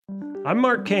I'm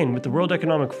Mark Kane with the World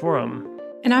Economic Forum.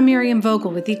 And I'm Miriam Vogel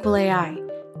with Equal AI.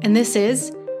 And this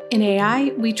is In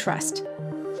AI We Trust.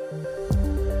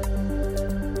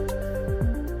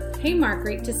 Hey Mark,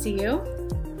 great to see you.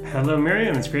 Hello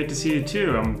Miriam, it's great to see you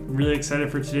too. I'm really excited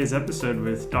for today's episode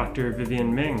with Dr.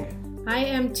 Vivian Ming. I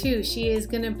am too. She is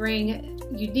going to bring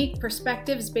unique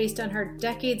perspectives based on her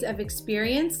decades of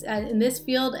experience in this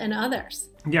field and others.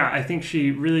 Yeah, I think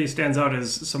she really stands out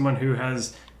as someone who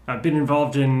has been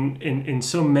involved in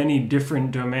so many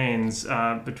different domains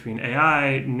between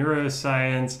AI,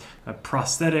 neuroscience,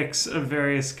 prosthetics of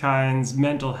various kinds,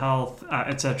 mental health,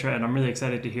 etc. And I'm really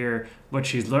excited to hear what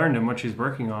she's learned and what she's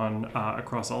working on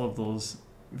across all of those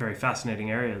very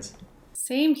fascinating areas.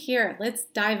 Same here. Let's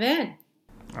dive in.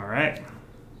 All right.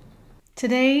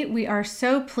 Today, we are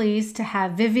so pleased to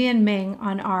have Vivian Ming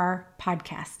on our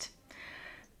podcast.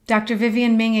 Dr.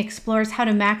 Vivian Ming explores how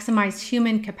to maximize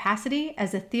human capacity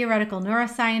as a theoretical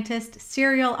neuroscientist,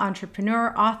 serial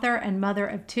entrepreneur, author, and mother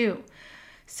of two.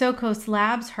 Socos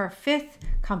Labs, her fifth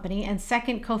company and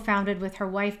second co-founded with her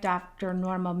wife, Dr.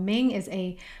 Norma Ming, is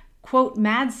a, quote,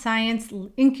 mad science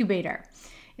incubator.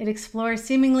 It explores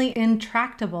seemingly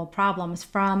intractable problems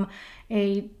from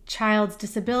a child's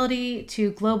disability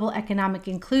to global economic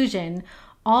inclusion,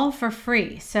 all for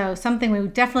free. So something we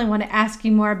definitely want to ask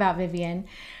you more about, Vivian.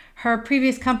 Her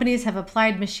previous companies have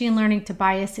applied machine learning to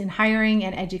bias in hiring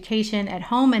and education at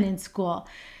home and in school.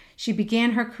 She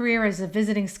began her career as a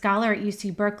visiting scholar at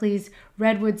UC Berkeley's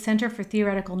Redwood Center for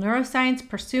Theoretical Neuroscience,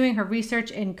 pursuing her research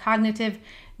in cognitive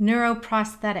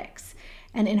neuroprosthetics.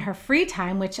 And in her free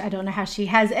time, which I don't know how she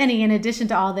has any in addition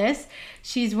to all this,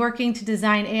 she's working to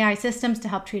design AI systems to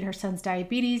help treat her son's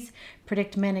diabetes,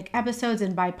 predict manic episodes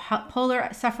in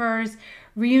bipolar sufferers,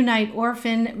 reunite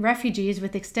orphan refugees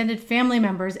with extended family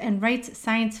members, and writes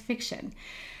science fiction.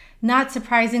 Not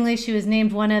surprisingly, she was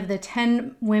named one of the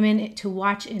 10 women to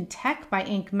watch in tech by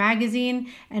Inc.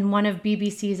 magazine and one of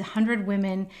BBC's 100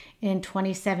 women in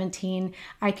 2017.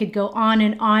 I could go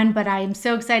on, but I am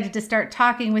so excited to start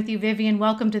talking with you, Vivian.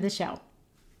 Welcome to the show.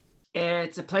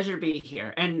 It's a pleasure to be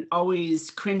here, and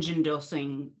always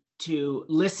cringe-inducing to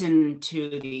listen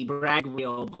to the brag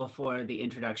reel before the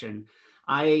introduction.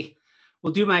 I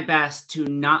will do my best to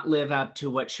not live up to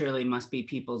what surely must be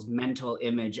people's mental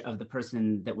image of the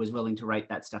person that was willing to write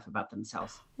that stuff about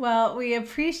themselves. Well, we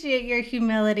appreciate your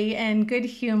humility and good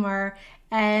humor,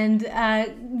 and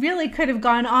really could have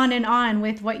gone on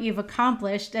with what you've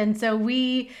accomplished. And so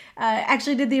we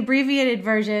actually did the abbreviated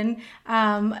version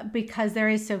because there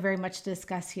is so very much to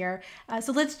discuss here.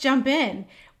 So let's jump in.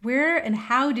 Where and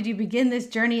how did you begin this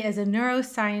journey as a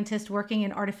neuroscientist working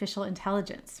in artificial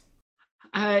intelligence?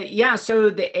 So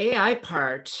the AI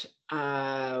part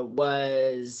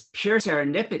was pure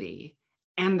serendipity,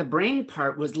 and the brain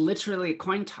part was literally a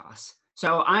coin toss.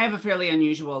 So I have a fairly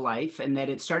unusual life in that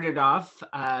it started off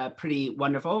pretty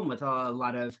wonderful with a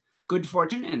lot of good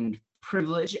fortune and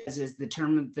privilege, as is the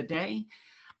term of the day.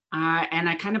 And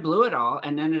I kind of blew it all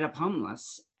and ended up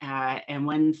homeless. And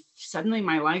when suddenly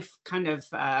my life kind of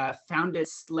found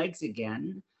its legs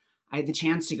again, I had the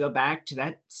chance to go back to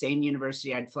that same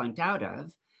university I'd flunked out of.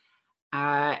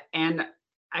 And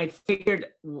I figured,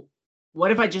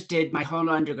 what if I just did my whole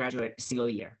undergraduate a single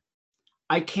year?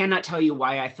 I cannot tell you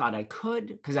why I thought I could,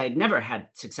 because I had never had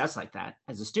success like that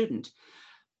as a student.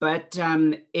 But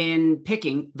in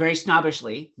picking very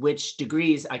snobbishly which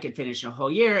degrees I could finish in a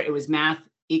whole year, it was math,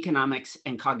 economics,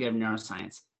 and cognitive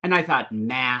neuroscience. And I thought,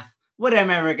 math, what am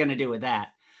I ever going to do with that?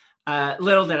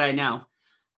 Little did I know.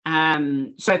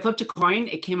 So I flipped a coin,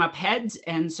 it came up heads,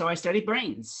 and so I studied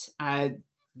brains.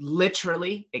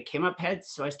 Literally, it came up heads,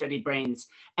 so I studied brains.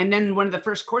 And then one of the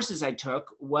first courses I took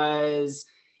was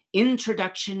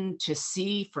Introduction to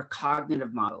C for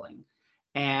Cognitive Modeling.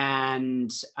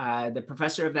 And the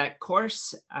professor of that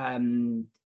course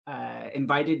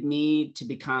invited me to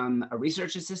become a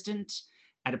research assistant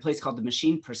at a place called the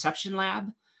Machine Perception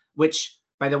Lab, which,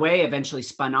 by the way, eventually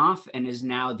spun off and is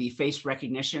now the face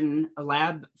recognition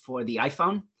lab for the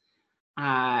iPhone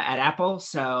at Apple.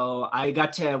 So I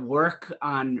got to work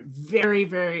on very,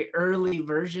 very early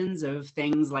versions of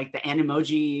things like the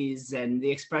Animojis and the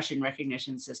expression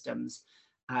recognition systems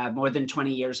more than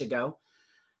 20 years ago.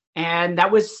 And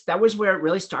that was where it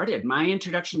really started. My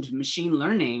introduction to machine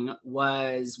learning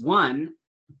was, one,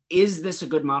 is this a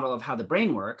good model of how the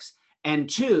brain works? And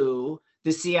two,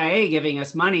 the CIA giving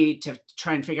us money to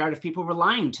try and figure out if people were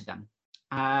lying to them,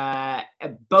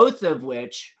 both of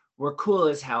which were cool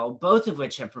as hell, both of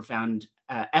which have profound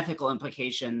ethical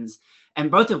implications,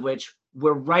 and both of which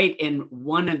were right in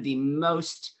one of the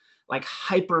most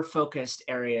hyper-focused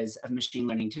areas of machine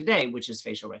learning today, which is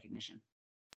facial recognition.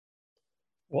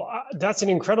 Well, that's an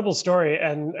incredible story,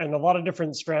 and a lot of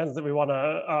different strands that we want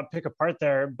to pick apart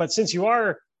there. But since you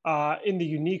are in the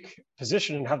unique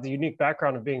position and have the unique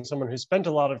background of being someone who spent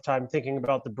a lot of time thinking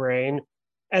about the brain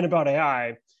and about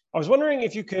I was wondering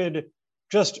if you could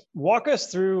just walk us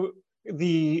through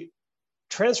the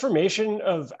transformation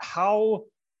of how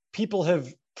people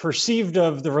have perceived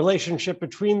of the relationship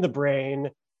between the brain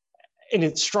in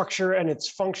its structure and its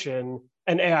function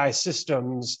and AI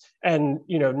systems, and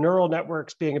neural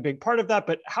networks being a big part of that.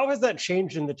 But how has that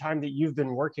changed in the time that you've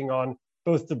been working on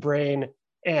both the brain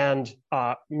and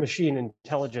machine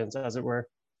intelligence, as it were?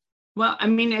 Well, I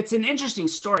mean, it's an interesting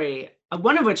story.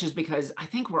 One of which is because I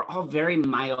think we're all very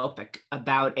myopic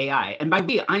about AI, and by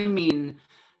we I mean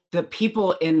the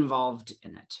people involved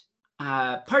in it.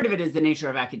 Part of it is the nature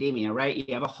of academia, right?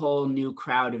 You have a whole new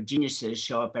crowd of geniuses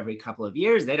show up every couple of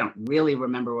years. They don't really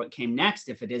remember what came next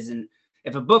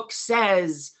if a book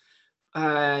says,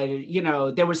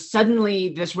 there was suddenly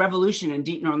this revolution and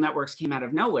deep neural networks came out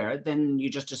of nowhere, then you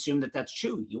just assume that that's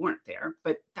true. You weren't there,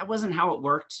 but that wasn't how it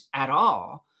worked at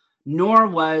all, nor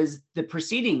was the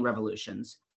preceding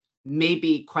revolutions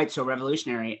maybe quite so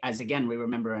revolutionary as, again, we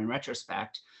remember in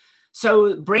retrospect.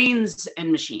 So brains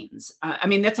and machines,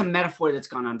 that's a metaphor that's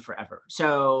gone on forever.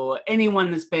 So anyone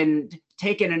that's been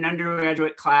taken an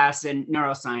undergraduate class in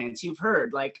neuroscience, you've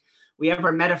heard, like, we have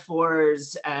our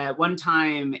metaphors. One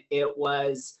time it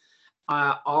was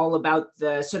all about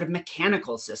the sort of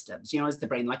mechanical systems. Is the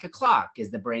brain like a clock?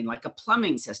 Is the brain like a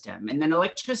plumbing system? And then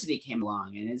electricity came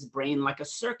along, and is the brain like a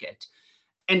circuit?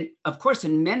 And of course,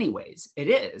 in many ways, it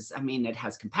is. It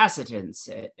has capacitance,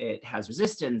 it has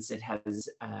resistance, it has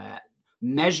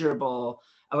measurable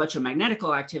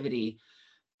electromagnetical activity.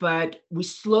 But we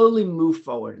slowly move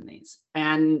forward in these.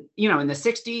 And, in the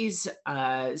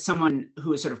 60s, someone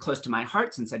who is sort of close to my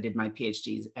heart, since I did my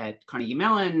PhDs at Carnegie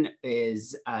Mellon,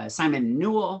 is Simon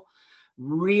Newell,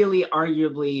 really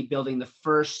arguably building the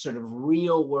first sort of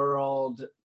real world,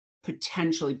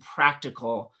 potentially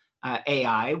practical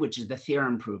AI, which is the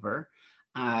theorem prover.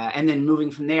 And then moving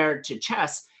from there to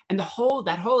chess. And that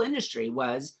whole industry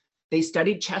was, they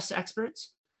studied chess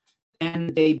experts,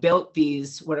 and they built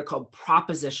these what are called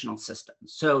propositional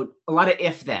systems. So a lot of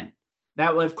if-then.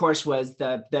 That, of course, was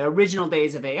the original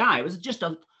days of AI. It was just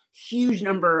a huge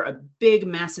number, a big,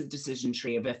 massive decision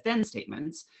tree of if-then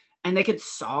statements. And they could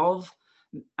solve,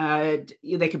 they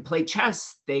could play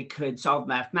chess, they could solve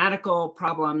mathematical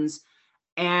problems.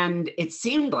 And it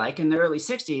seemed like in the early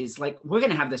 60s, like, we're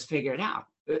going to have this figured out.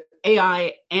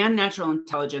 AI and natural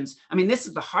intelligence. This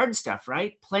is the hard stuff,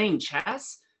 right? Playing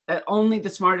chess. Only the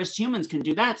smartest humans can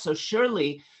do that. So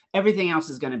surely everything else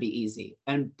is going to be easy.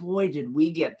 And boy, did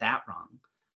we get that wrong.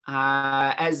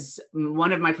 As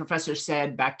one of my professors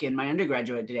said back in my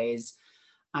undergraduate days,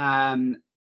 cognitive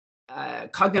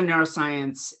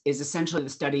neuroscience is essentially the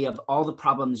study of all the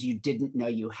problems you didn't know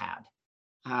you had.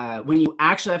 When you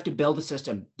actually have to build a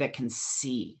system that can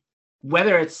see,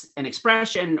 whether it's an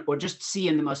expression or just see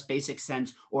in the most basic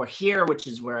sense, or hear, which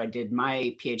is where I did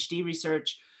my PhD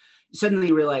research, suddenly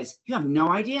you realize you have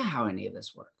no idea how any of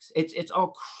this works. It's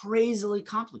all crazily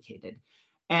complicated.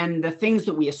 And the things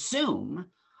that we assume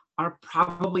are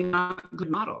probably not good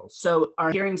models. So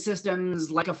our hearing systems,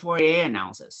 like a Fourier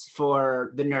analysis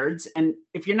for the nerds. And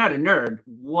if you're not a nerd,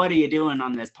 what are you doing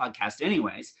on this podcast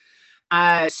anyways?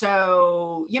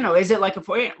 Is it like a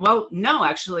Fourier? Well, no,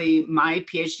 actually, my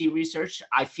PhD research,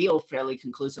 I feel fairly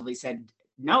conclusively said,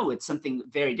 no, it's something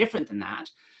very different than that.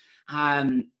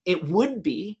 It would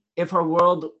be if our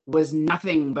world was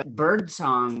nothing but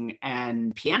birdsong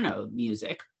and piano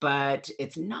music, but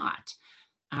it's not.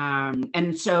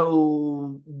 And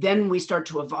so then we start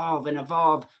to evolve and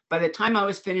evolve. By the time I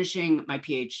was finishing my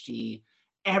PhD,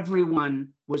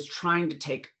 everyone was trying to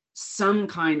take some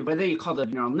kind, whether you call it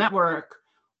a neural network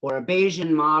or a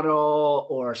Bayesian model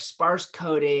or sparse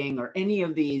coding or any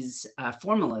of these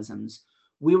formalisms,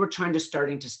 we were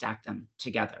starting to stack them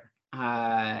together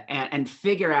and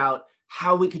figure out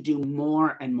how we could do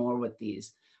more and more with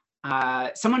these.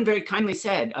 Someone very kindly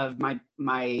said of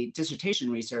my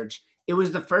dissertation research, it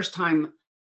was the first time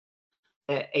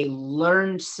a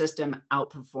learned system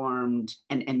outperformed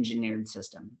an engineered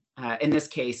system, in this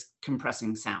case,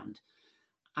 compressing sound.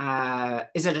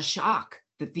 Is it a shock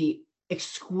that the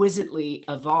exquisitely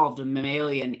evolved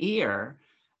mammalian ear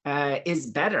is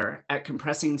better at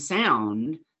compressing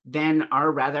sound than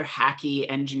our rather hacky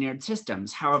engineered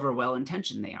systems, however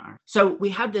well-intentioned they are? So we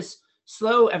had this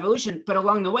slow evolution, but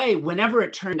along the way, whenever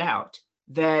it turned out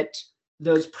that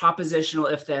those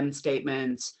propositional if-then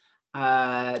statements,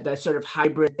 the sort of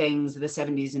hybrid things of the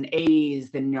 70s and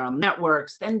 80s, the neural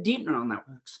networks, then deep neural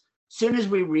networks, Soon as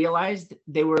we realized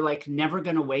they were like never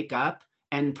going to wake up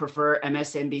and prefer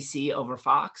MSNBC over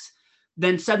Fox,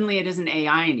 then suddenly it isn't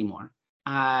AI anymore.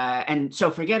 And so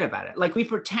forget about it. Like we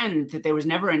pretend that there was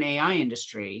never an AI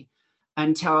industry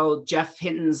until Jeff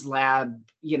Hinton's lab,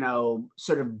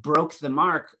 sort of broke the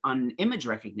mark on image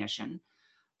recognition.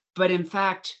 But in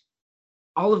fact,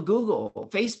 all of Google,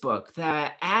 Facebook,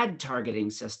 the ad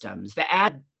targeting systems,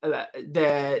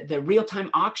 the real-time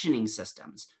auctioning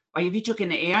systems. Like if you took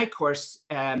an AI course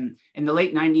in the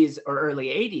late 90s or early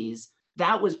 80s,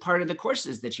 that was part of the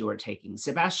courses that you were taking.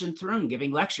 Sebastian Thrun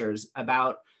giving lectures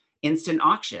about instant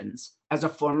auctions as a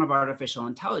form of artificial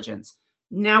intelligence.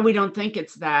 Now we don't think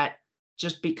it's that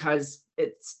just because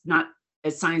it's not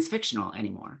as science fictional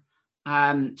anymore.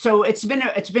 So it's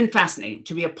been fascinating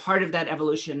to be a part of that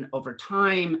evolution over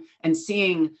time and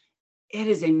seeing it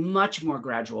is a much more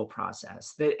gradual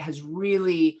process that has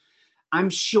really, I'm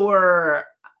sure,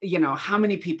 how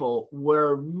many people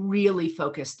were really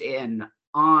focused in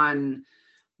on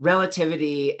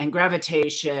relativity and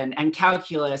gravitation and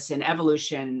calculus and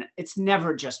evolution. It's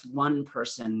never just one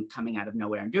person coming out of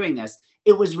nowhere and doing this.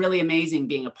 It was really amazing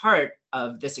being a part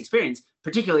of this experience,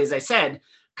 particularly, as I said,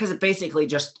 because it basically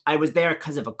I was there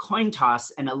because of a coin toss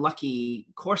and a lucky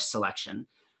course selection.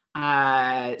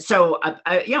 So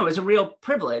it was a real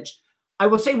privilege. I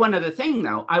will say one other thing,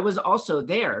 though. I was also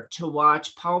there to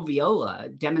watch Paul Viola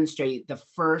demonstrate the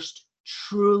first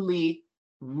truly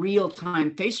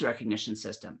real-time face recognition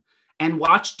system, and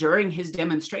watch during his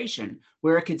demonstration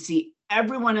where it could see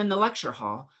everyone in the lecture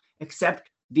hall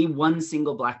except the one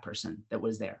single Black person that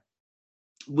was there.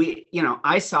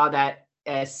 I saw that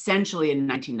essentially in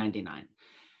 1999.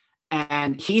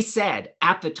 And he said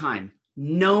at the time,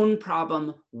 known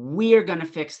problem, we're going to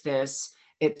fix this.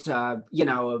 It's,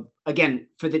 again,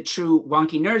 for the true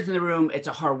wonky nerds in the room, it's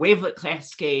a Haar wavelet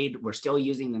cascade. We're still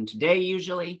using them today,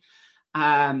 usually.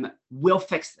 We'll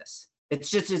fix this.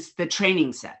 It's the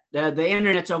training set. The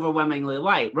internet's overwhelmingly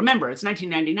white. Remember, it's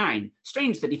 1999.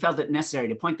 Strange that he felt it necessary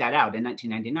to point that out in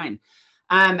 1999.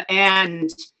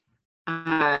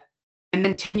 And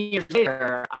then 10 years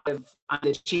later, I'm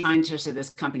the chief scientist of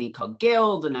this company called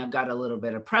Guild, and I've got a little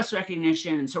bit of press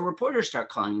recognition. And so reporters start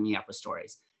calling me up with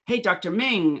stories. Hey, Dr.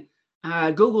 Ming,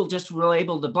 Google just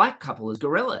labeled a Black couple as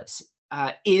gorillas.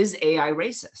 Is AI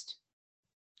racist?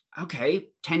 Okay,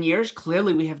 10 years,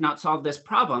 clearly we have not solved this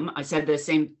problem. I said the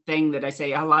same thing that I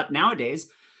say a lot nowadays.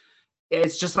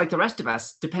 It's just like the rest of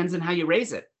us, depends on how you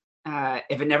raise it.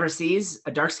 If it never sees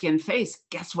a dark-skinned face,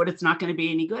 guess what it's not going to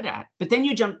be any good at? But then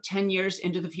you jump 10 years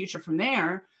into the future from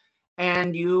there,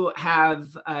 and you have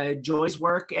Joy's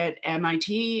work at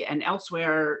MIT and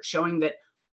elsewhere showing that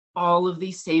all of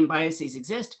these same biases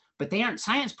exist, but they aren't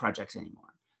science projects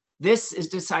anymore. This is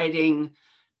deciding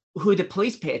who the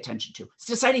police pay attention to. It's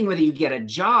deciding whether you get a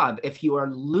job if you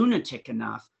are lunatic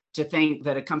enough to think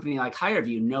that a company like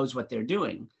HireVue knows what they're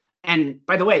doing. And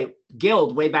by the way,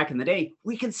 Guild, way back in the day,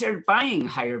 we considered buying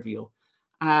HireVue.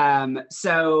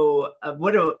 So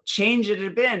what a change it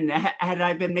had been had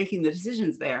I been making the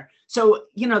decisions there. So,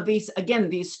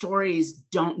 these stories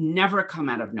never come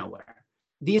out of nowhere.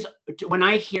 When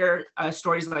I hear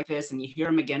stories like this and you hear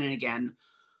them again and again,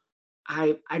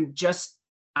 I'm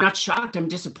not shocked. I'm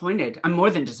disappointed. I'm more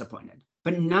than disappointed.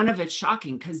 But none of it's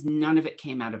shocking because none of it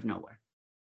came out of nowhere.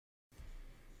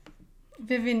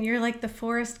 Vivian, you're like the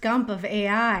Forrest Gump of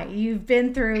AI. You've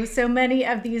been through so many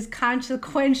of these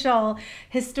consequential,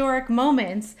 historic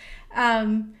moments.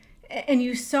 And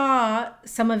you saw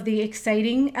some of the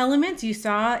exciting elements, you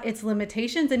saw its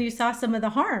limitations, and you saw some of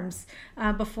the harms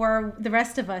before the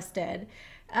rest of us did.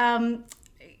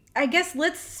 I guess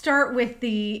let's start with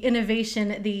the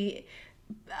innovation, the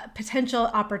potential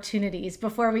opportunities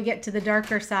before we get to the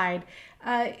darker side.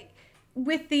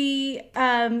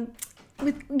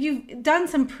 You've done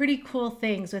some pretty cool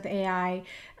things with AI,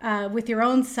 with your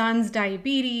own son's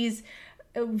diabetes,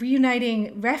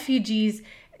 reuniting refugees.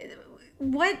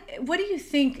 What do you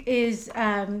think is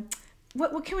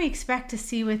what can we expect to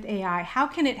see with AI? How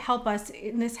can it help us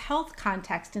in this health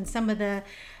context and some of the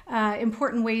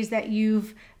important ways that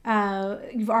you've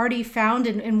already found,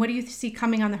 and what do you see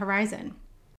coming on the horizon?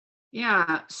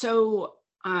 Yeah. So,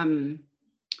 one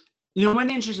of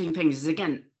the interesting things is,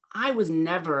 again, I was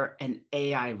never an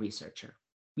AI researcher.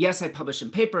 Yes, I published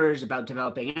some papers about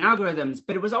developing algorithms,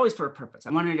 but it was always for a purpose.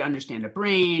 I wanted to understand a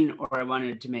brain, or I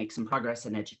wanted to make some progress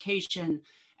in education.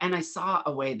 And I saw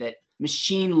a way that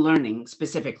machine learning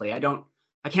specifically, I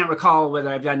can't recall whether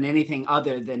I've done anything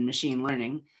other than machine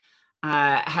learning,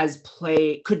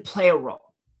 could play a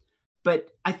role. But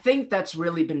I think that's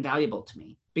really been valuable to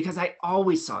me because I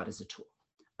always saw it as a tool.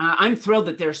 I'm thrilled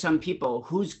that there are some people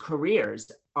whose careers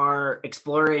are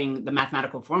exploring the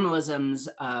mathematical formalisms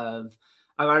of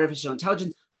artificial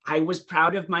intelligence, I was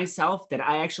proud of myself that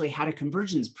I actually had a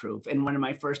convergence proof in one of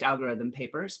my first algorithm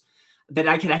papers, that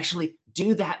I could actually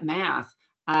do that math.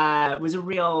 It was a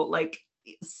real like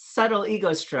subtle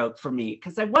ego stroke for me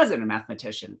because I wasn't a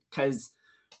mathematician, because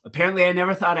apparently I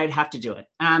never thought I'd have to do it.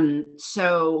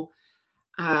 So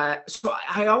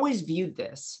I always viewed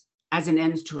this as an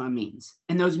end to a means.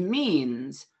 And those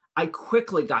means, I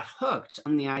quickly got hooked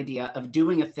on the idea of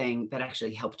doing a thing that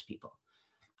actually helped people.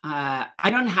 I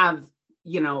don't have,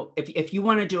 if you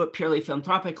want to do it purely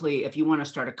philanthropically, if you want to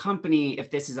start a company, if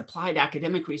this is applied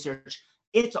academic research,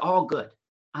 it's all good.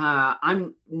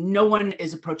 No one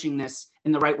is approaching this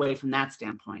in the right way from that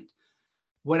standpoint.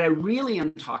 What I really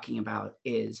am talking about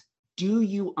is, do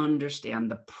you understand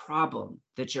the problem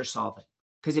that you're solving?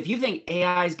 Because if you think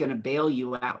AI is going to bail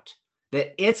you out,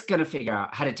 that it's going to figure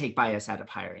out how to take bias out of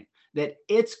hiring, that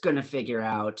it's going to figure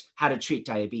out how to treat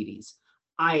diabetes,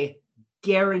 I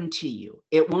guarantee you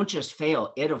it won't just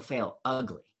fail, it'll fail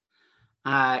ugly.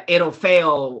 It'll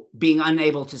fail being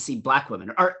unable to see Black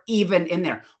women, or even in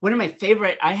there. One of my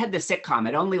favorite, I had the sitcom,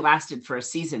 it only lasted for a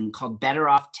season, called Better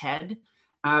Off Ted,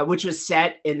 which was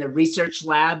set in the research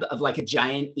lab of like a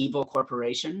giant evil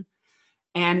corporation.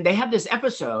 And they had this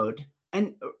episode,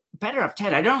 and Better Off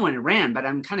Ted, I don't know when it ran, but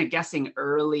I'm kind of guessing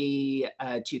early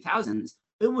 2000s.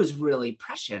 It was really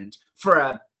prescient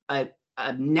for a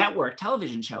network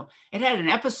television show. It had an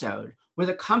episode where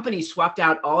the company swapped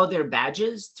out all of their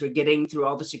badges through getting through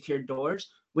all the secured doors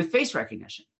with face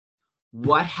recognition.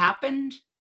 What happened?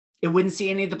 It wouldn't see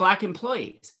any of the Black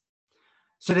employees.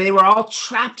 So they were all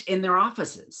trapped in their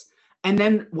offices. And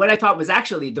then what I thought was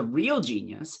actually the real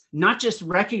genius, not just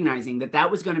recognizing that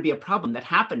that was going to be a problem that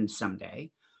happened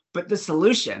someday, but the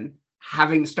solution,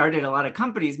 having started a lot of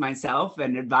companies myself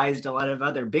and advised a lot of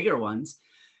other bigger ones,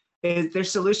 is their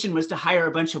solution was to hire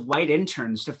a bunch of white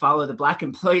interns to follow the Black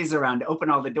employees around, to open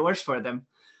all the doors for them,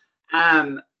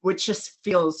 which just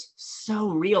feels so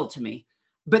real to me.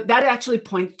 But that actually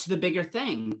points to the bigger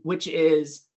thing, which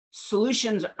is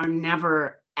solutions are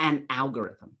never an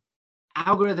algorithm.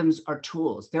 Algorithms are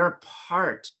tools. They're a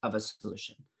part of a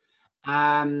solution.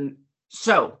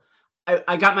 So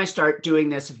I got my start doing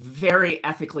this very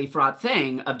ethically fraught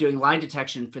thing of doing lie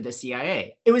detection for the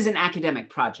CIA. It was an academic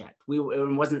project.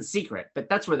 It wasn't secret, but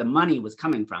that's where the money was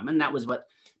coming from. And that was what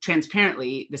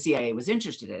transparently the CIA was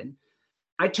interested in.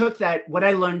 I took what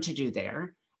I learned to do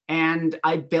there, and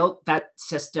I built that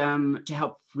system to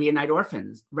help reunite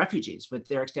orphans, refugees with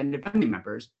their extended family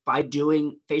members by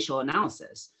doing facial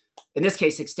analysis. In this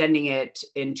case, extending it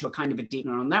into a kind of a deep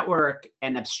neural network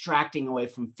and abstracting away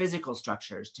from physical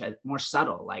structures to more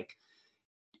subtle, like,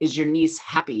 is your niece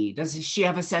happy? Does she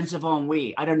have a sense of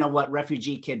ennui? I don't know what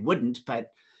refugee kid wouldn't,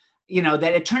 but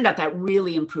that it turned out that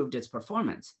really improved its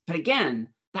performance. But again,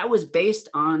 that was based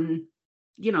on,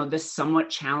 this somewhat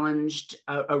challenged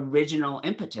original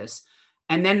impetus.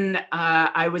 And then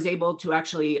I was able to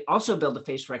actually also build a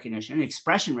face recognition, an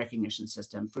expression recognition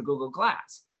system for Google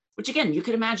Glass, which again, you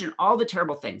could imagine all the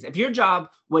terrible things. If your job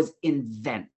was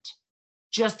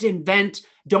just invent,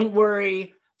 don't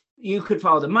worry, you could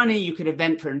follow the money, you could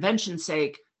invent for invention's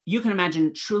sake. You can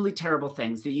imagine truly terrible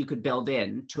things that you could build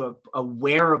in to a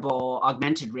wearable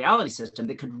augmented reality system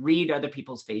that could read other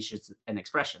people's faces and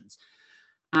expressions.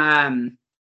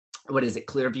 What is it,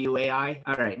 Clearview AI?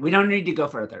 All right, we don't need to go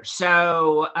further.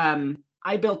 So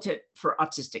I built it for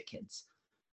autistic kids.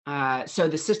 So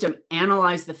the system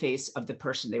analyzed the face of the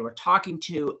person they were talking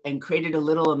to and created a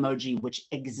little emoji which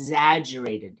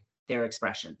exaggerated their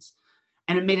expressions.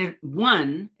 And it made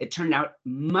it turned out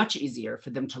much easier for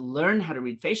them to learn how to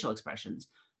read facial expressions.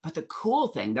 But the cool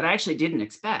thing that I actually didn't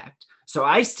expect, so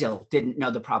I still didn't know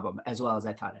the problem as well as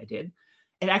I thought I did,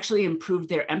 it actually improved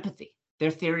their empathy,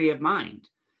 their theory of mind.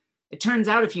 It turns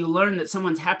out if you learn that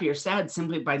someone's happy or sad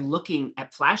simply by looking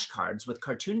at flashcards with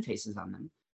cartoon faces on them,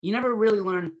 you never really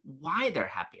learn why they're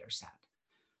happy or sad.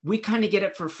 We kind of get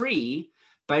it for free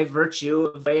by virtue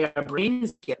of the way our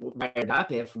brains get wired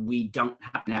up if we don't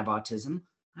happen to have autism.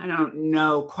 I don't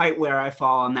know quite where I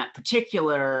fall on that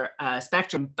particular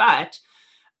spectrum, but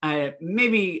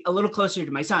maybe a little closer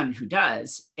to my son who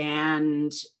does.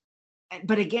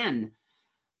 But again,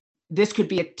 this could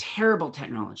be a terrible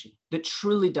technology that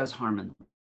truly does harm in the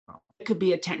world. It could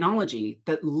be a technology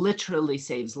that literally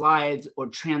saves lives or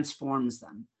transforms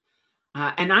them.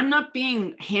 And I'm not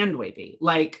being hand-wavy.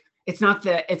 Like, it's not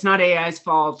AI's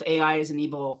fault. AI is an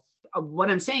evil. What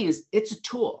I'm saying is it's a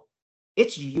tool.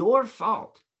 It's your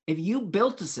fault. If you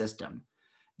built a system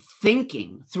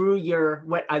thinking through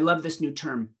what I love this new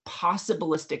term,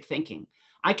 possibilistic thinking.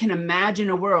 I can imagine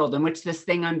a world in which this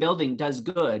thing I'm building does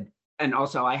good, and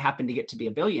also I happen to get to be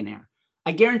a billionaire.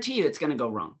 I guarantee you it's going to go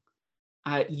wrong.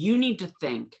 You need to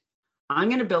think, I'm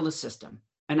going to build a system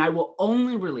and I will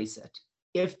only release it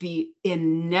if the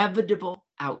inevitable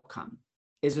outcome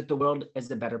is that the world is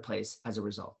a better place as a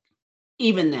result.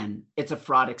 Even then, it's a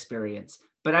fraud experience.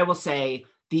 But I will say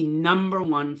the number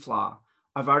one flaw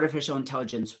of artificial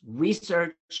intelligence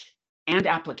research and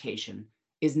application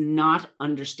is not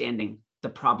understanding the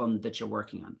problem that you're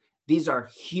working on. These are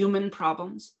human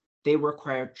problems. They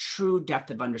require true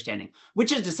depth of understanding,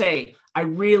 which is to say, I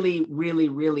really, really,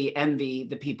 really envy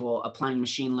the people applying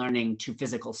machine learning to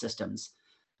physical systems.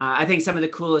 I think some of the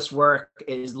coolest work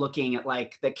is looking at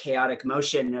like the chaotic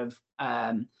motion of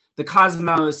the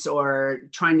cosmos, or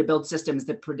trying to build systems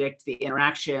that predict the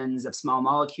interactions of small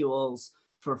molecules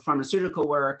for pharmaceutical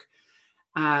work.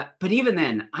 But even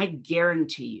then, I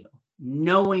guarantee you,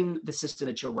 knowing the system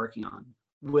that you're working on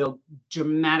will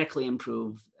dramatically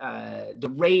improve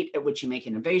the rate at which you make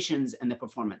innovations and the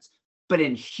performance. But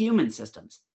in human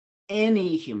systems,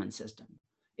 any human system,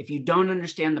 if you don't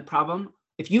understand the problem,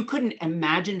 if you couldn't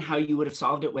imagine how you would have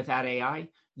solved it without AI,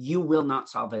 you will not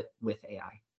solve it with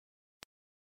AI.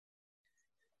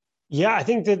 Yeah, I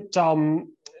think that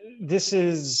this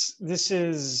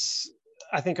is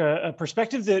I think a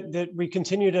perspective that we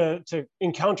continue to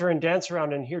encounter and dance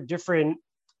around and hear different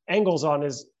angles on,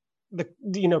 is the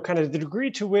kind of the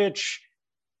degree to which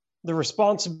the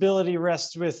responsibility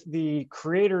rests with the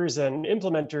creators and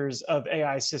implementers of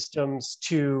AI systems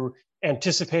to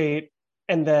anticipate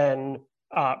and then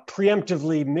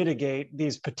preemptively mitigate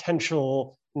these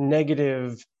potential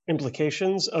negative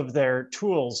implications of their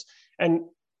tools. And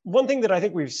one thing that I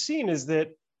think we've seen is that,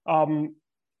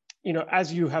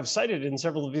 as you have cited in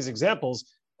several of these examples,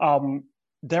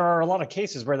 there are a lot of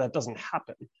cases where that doesn't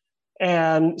happen.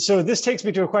 And so this takes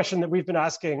me to a question that we've been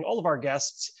asking all of our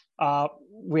guests.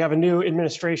 We have a new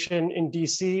administration in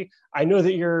DC. I know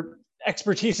that your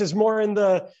expertise is more in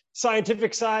the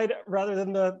scientific side rather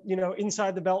than the,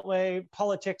 inside the beltway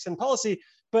politics and policy.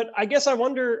 But I guess I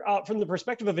wonder, from the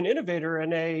perspective of an innovator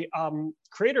and a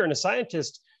creator and a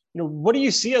scientist, what do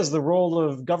you see as the role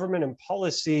of government and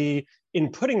policy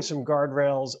in putting some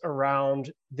guardrails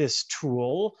around this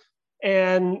tool?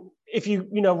 And if you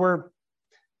were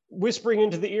whispering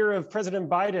into the ear of President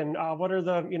Biden, what are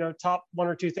the top one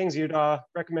or two things you'd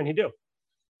recommend he do?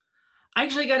 I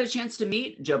actually got a chance to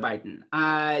meet Joe Biden.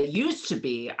 Used to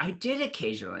be, I did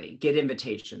occasionally get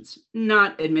invitations,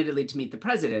 not admittedly to meet the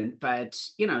president, but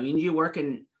you work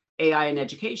in AI and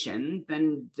education,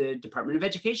 then the Department of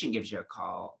Education gives you a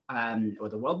call, or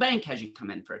the World Bank has you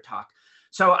come in for a talk.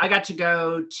 So I got to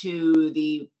go to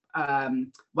the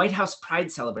White House Pride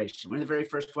celebration, one of the very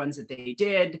first ones that they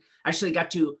did. Actually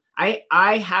got to,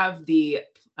 I have the,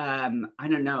 I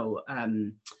don't know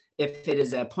if it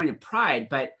is a point of pride,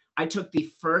 but I took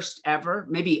the first ever,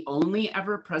 maybe only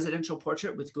ever, presidential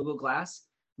portrait with Google Glass,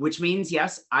 which means,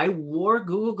 yes, I wore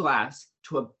Google Glass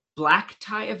to a black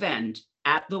tie event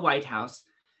at the White House,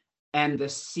 and the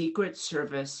Secret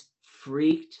Service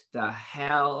freaked the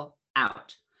hell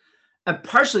out.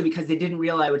 Partially because they didn't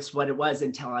realize what it was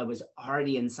until I was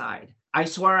already inside. I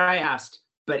swore I asked,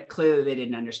 but clearly they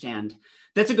didn't understand.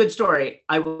 That's a good story.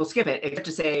 I will skip it, except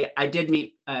to say I did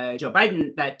meet Joe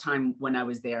Biden that time when I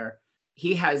was there.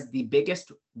 He has the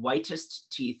biggest,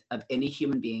 whitest teeth of any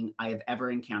human being I have ever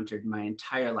encountered in my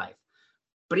entire life.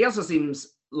 But he also seems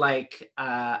like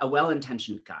a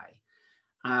well-intentioned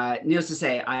guy. Needless to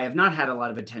say, I have not had a lot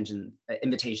of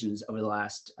invitations over the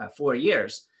last 4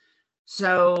 years.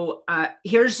 So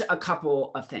here's a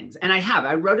couple of things. And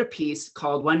I wrote a piece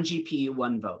called One GPU,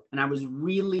 One Vote. And I was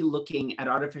really looking at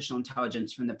artificial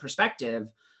intelligence from the perspective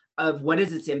of what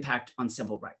is its impact on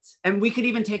civil rights. And we could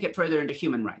even take it further into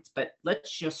human rights, but let's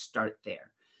just start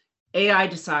there. AI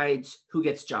decides who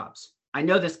gets jobs. I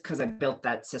know this because I built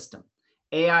that system.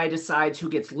 AI decides who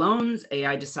gets loans.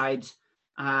 AI decides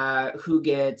who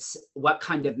gets what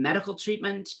kind of medical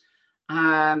treatment.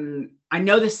 I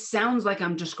know this sounds like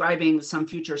I'm describing some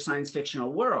future science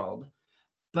fictional world,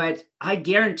 but I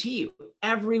guarantee you,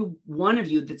 every one of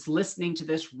you that's listening to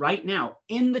this right now,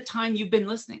 in the time you've been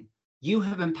listening, you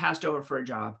have been passed over for a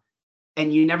job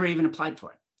and you never even applied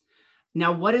for it.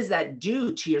 Now, what does that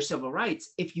do to your civil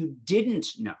rights if you didn't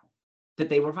know that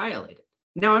they were violated?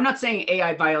 Now, I'm not saying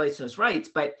AI violates those rights,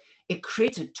 but it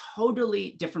creates a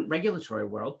totally different regulatory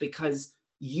world because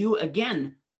you,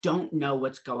 again, don't know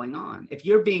what's going on. If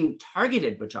you're being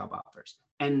targeted with job offers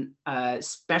and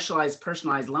specialized,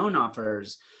 personalized loan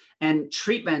offers and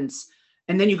treatments,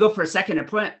 and then you go for a second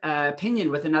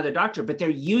opinion with another doctor, but they're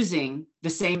using the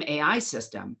same AI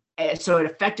system, so it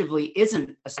effectively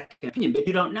isn't a second opinion, but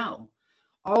you don't know.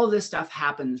 All of this stuff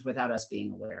happens without us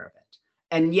being aware of it.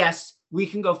 And yes, we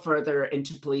can go further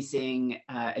into policing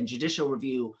and judicial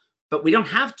review, but we don't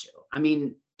have to. I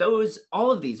mean,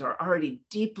 all of these are already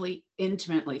deeply,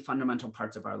 intimately fundamental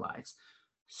parts of our lives.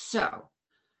 So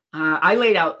I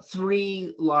laid out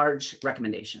 3 large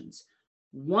recommendations.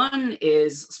 One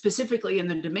is specifically in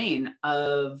the domain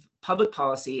of public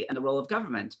policy and the role of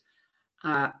government.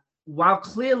 While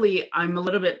clearly I'm a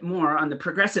little bit more on the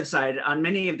progressive side on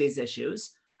many of these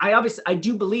issues, I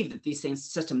do believe that these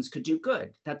systems could do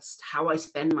good. That's how I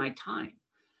spend my time.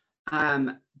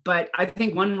 But I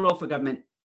think one role for government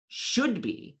should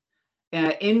be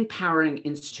empowering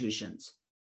institutions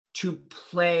to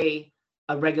play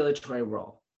a regulatory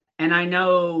role. And I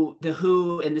know the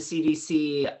WHO and the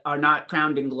CDC are not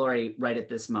crowned in glory right at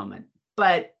this moment,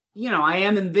 but I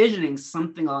am envisioning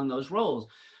something along those roles.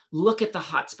 Look at the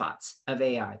hotspots of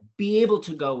AI, be able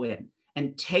to go in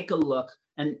and take a look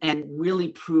and really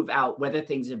prove out whether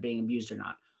things are being abused or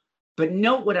not. But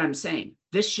note what I'm saying.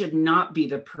 This should not be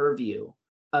the purview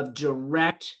of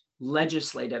direct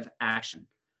legislative action.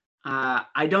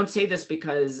 I don't say this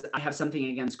because I have something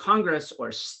against Congress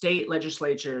or state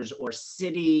legislatures or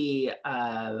city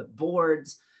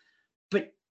boards,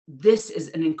 but this is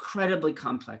an incredibly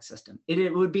complex system.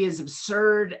 It would be as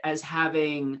absurd as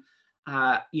having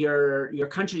your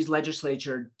country's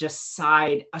legislature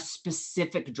decide a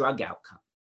specific drug outcome.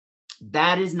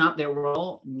 That is not their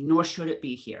role, nor should it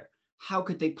be here. How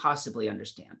could they possibly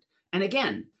understand? And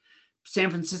again,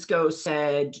 San Francisco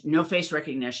said no face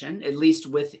recognition, at least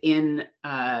within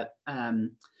the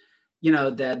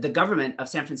government of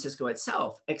San Francisco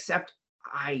itself, except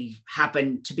I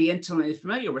happen to be intimately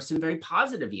familiar with some very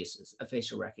positive uses of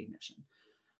facial recognition.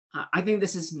 I think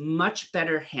this is much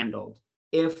better handled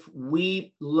if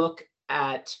we look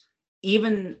at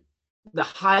even the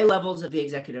high levels of the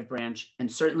executive branch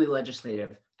and certainly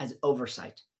legislative as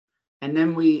oversight. And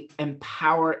then we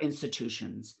empower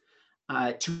institutions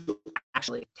to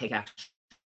actually take action.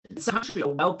 Some countries are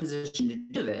well positioned to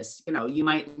do this. You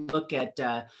might look at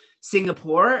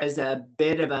Singapore as a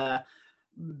bit of a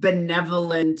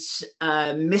benevolent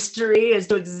mystery as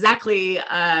to exactly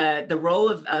the role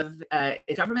of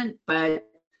government, but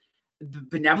the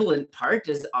benevolent part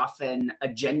is often a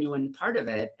genuine part of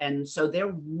it. And so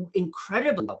they're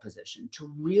incredibly well positioned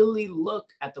to really look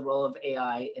at the role of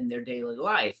AI in their daily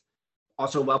life,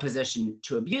 also well positioned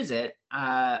to abuse it,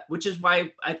 which is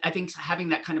why I think having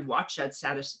that kind of watchdog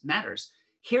status matters.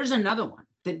 Here's another one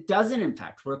that doesn't, in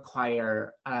fact,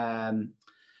 require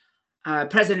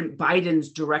President Biden's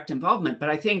direct involvement, but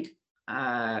I think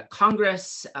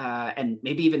Congress and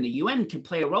maybe even the UN can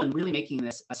play a role in really making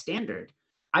this a standard.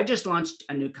 I just launched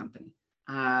a new company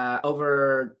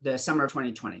over the summer of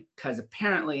 2020 because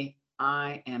apparently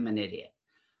I am an idiot.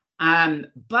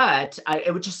 But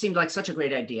it just seemed like such a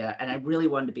great idea, and I really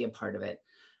wanted to be a part of it.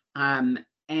 And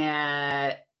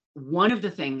one of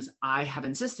the things I have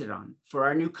insisted on for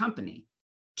our new company,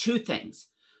 2 things.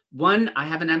 One, I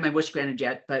haven't had my wish granted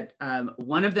yet, but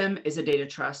one of them is a data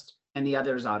trust, and the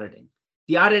other is auditing.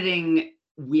 The auditing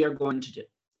we are going to do.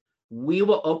 We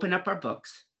will open up our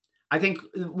books. I think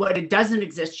what it doesn't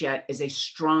exist yet is a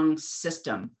strong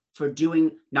system for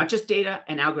doing not just data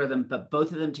and algorithm, but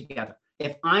both of them together.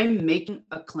 If I'm making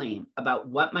a claim about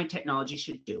what my technology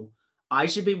should do, I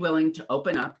should be willing to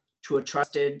open up to a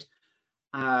trusted,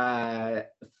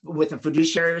 with a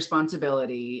fiduciary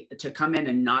responsibility to come in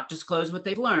and not disclose what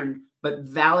they've learned, but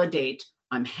validate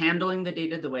I'm handling the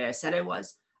data the way I said I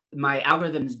was. My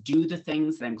algorithms do the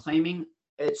things that I'm claiming.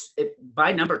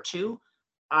 By number 2,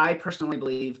 I personally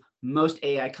believe most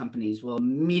AI companies will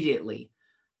immediately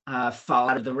fall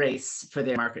out of the race for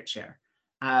their market share.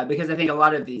 Because I think a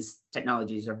lot of these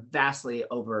technologies are vastly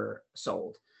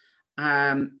oversold.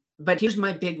 But here's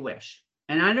my big wish,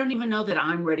 and I don't even know that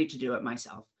I'm ready to do it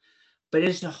myself, but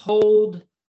is to hold,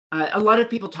 a lot of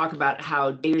people talk about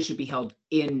how data should be held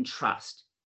in trust,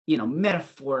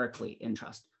 metaphorically in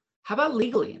trust. How about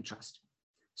legally in trust?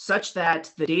 Such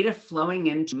that the data flowing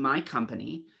into my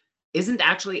company isn't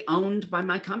actually owned by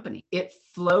my company. It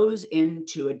flows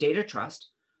into a data trust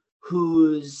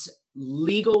whose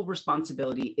legal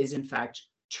responsibility is in fact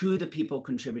to the people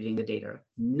contributing the data,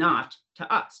 not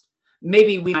to us.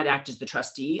 Maybe we might act as the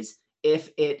trustees if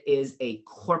it is a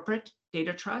corporate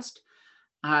data trust,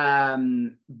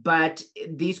 but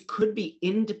these could be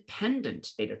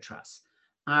independent data trusts.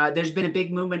 There's been a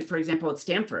big movement, for example, at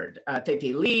Stanford.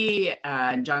 Fei-Fei Li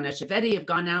and John Etcheverry have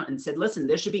gone out and said, listen,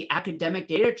 there should be academic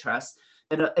data trusts,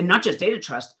 and not just data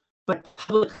trusts, but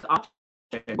public option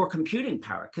or computing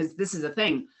power, because this is a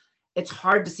thing. it's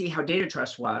hard to see how data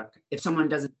trusts work if someone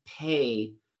doesn't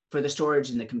pay for the storage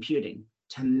and the computing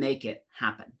to make it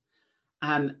happen.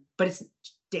 But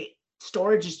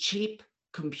storage is cheap,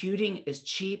 computing is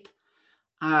cheap.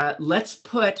 Let's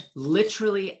put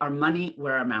literally our money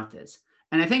where our mouth is.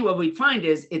 And I think what we find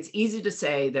is it's easy to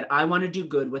say that I want to do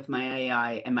good with my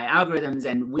AI and my algorithms,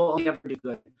 and we'll only ever do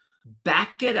good.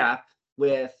 Back it up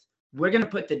with, we're going to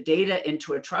put the data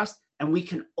into a trust, and we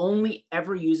can only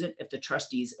ever use it if the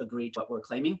trustees agree to what we're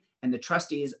claiming, and the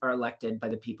trustees are elected by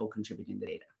the people contributing the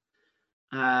data.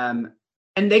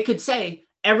 And they could say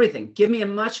everything, give me as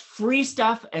much free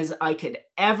stuff as I could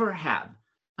ever have,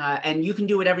 and you can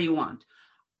do whatever you want.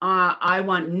 I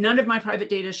want none of my private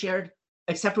data shared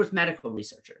except with medical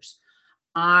researchers.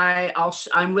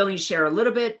 I'm willing to share a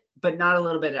little bit, but not a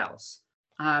little bit else.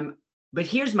 But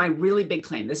here's my really big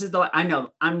claim. This is I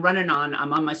know I'm running on,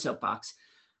 I'm on my soapbox.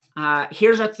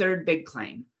 Here's our third big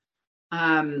claim.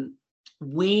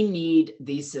 We need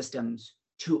these systems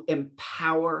to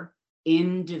empower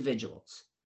individuals.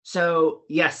 So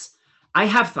yes, I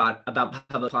have thought about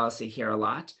public policy here a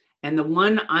lot. And the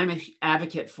one I'm an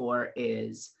advocate for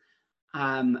is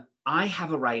I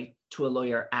have a right to a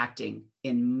lawyer acting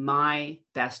in my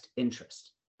best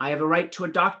interest. I have a right to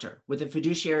a doctor with a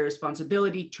fiduciary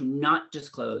responsibility to not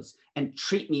disclose and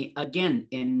treat me again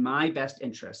in my best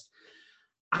interest.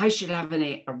 I should have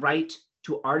a right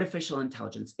to artificial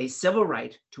intelligence, a civil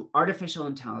right to artificial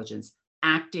intelligence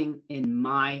acting in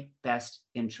my best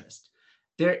interest.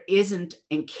 There isn't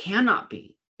and cannot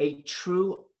be a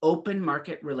true open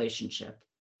market relationship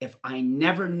if I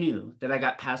never knew that I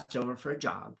got passed over for a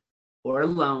job or a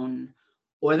loan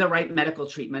or the right medical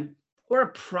treatment or a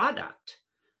product.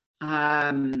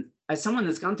 As someone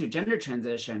that's gone through gender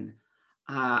transition,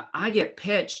 I get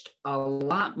pitched a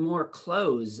lot more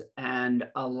clothes and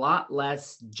a lot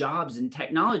less jobs in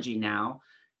technology now,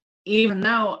 even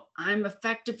though I'm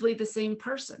effectively the same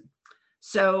person.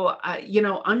 So,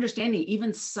 understanding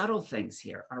even subtle things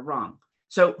here are wrong.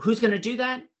 So who's going to do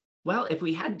that? Well, if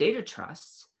we had data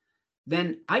trusts,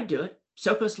 then I'd do it.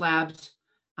 Socos Labs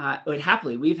would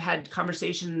happily. We've had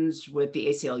conversations with the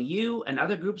ACLU and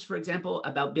other groups, for example,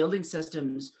 about building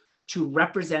systems to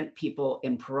represent people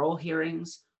in parole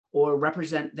hearings or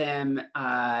represent them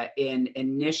in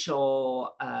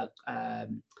initial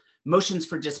motions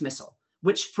for dismissal,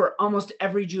 which for almost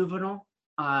every juvenile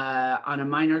on a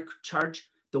minor charge,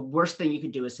 the worst thing you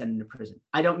could do is send them to prison.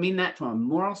 I don't mean that from a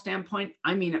moral standpoint.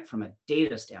 I mean it from a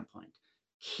data standpoint.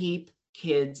 Keep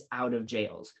kids out of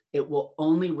jails. It will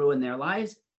only ruin their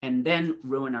lives and then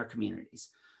ruin our communities.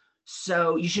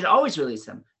 So you should always release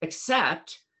them,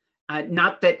 except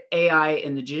not that AI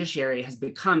in the judiciary has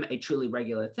become a truly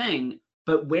regular thing,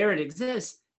 but where it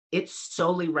exists, it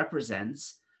solely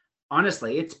represents,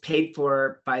 honestly, it's paid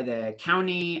for by the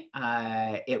county.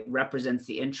 It represents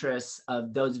the interests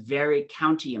of those very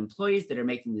county employees that are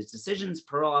making these decisions,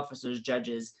 parole officers,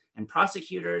 judges, and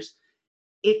prosecutors.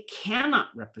 It cannot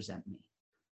represent me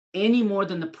any more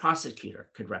than the prosecutor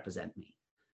could represent me.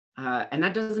 And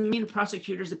that doesn't mean the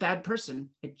prosecutor is a bad person.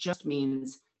 It just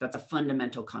means that's a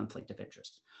fundamental conflict of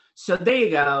interest. So there you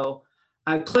go.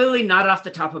 Clearly not off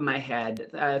the top of my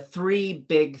head, three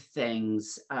big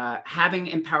things: having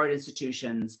empowered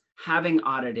institutions, having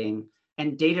auditing,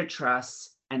 and data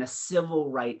trusts, and a civil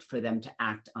right for them to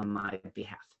act on my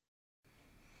behalf.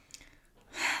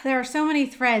 There are so many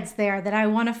threads there that I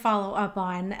want to follow up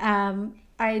on.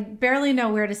 I barely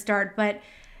know where to start, but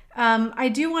I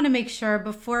do want to make sure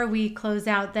before we close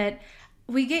out that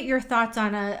we get your thoughts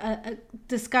on a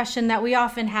discussion that we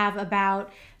often have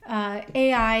about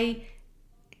AI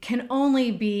can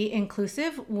only be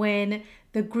inclusive when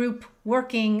the group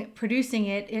producing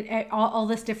it at all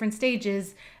this different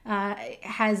stages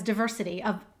has diversity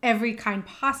of every kind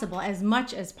possible, as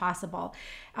much as possible,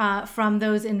 from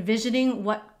those envisioning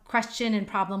what question and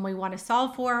problem we want to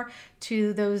solve for,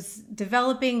 to those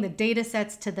developing the data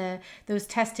sets, to those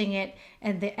testing it,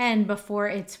 and the end before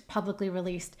it's publicly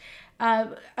released.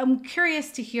 I'm curious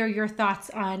to hear your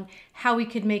thoughts on how we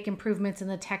could make improvements in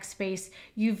the tech space.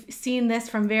 You've seen this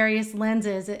from various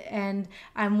lenses, and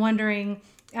I'm wondering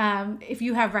if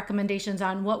you have recommendations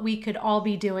on what we could all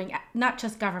be doing, not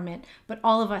just government, but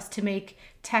all of us, to make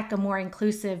tech a more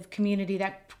inclusive community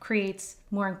that creates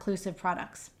more inclusive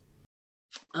products.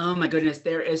 Oh my goodness,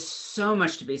 there is so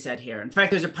much to be said here. In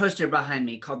fact, there's a poster behind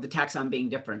me called The Tax on Being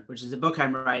Different, which is a book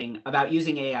I'm writing about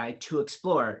using AI to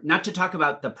explore, not to talk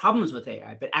about the problems with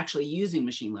AI, but actually using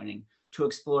machine learning to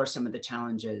explore some of the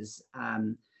challenges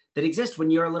that exist when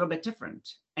you're a little bit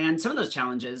different. And some of those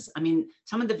challenges,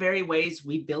 some of the very ways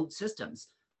we build systems.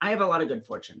 I have a lot of good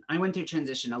fortune. I went through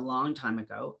transition a long time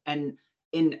ago, and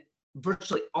in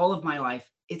virtually all of my life,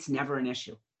 it's never an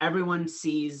issue. Everyone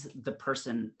sees the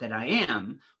person that I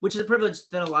am, which is a privilege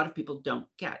that a lot of people don't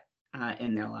get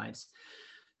in their lives.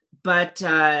 But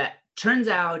turns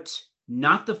out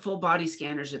not the full body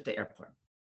scanners at the airport.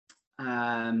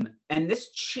 And this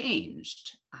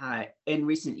changed in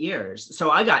recent years.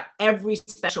 So I got every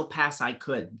special pass I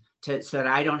could so that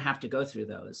I don't have to go through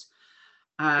those.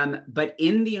 But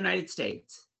in the United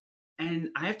States, and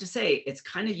I have to say, it's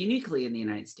kind of uniquely in the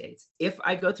United States, if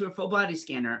I go through a full body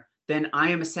scanner, then I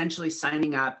am essentially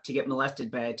signing up to get molested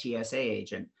by a TSA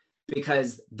agent,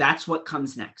 because that's what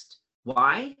comes next.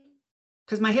 Why?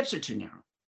 Because my hips are too narrow.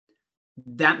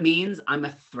 That means I'm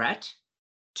a threat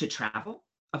to travel?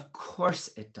 Of course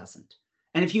it doesn't.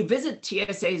 And if you visit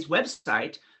TSA's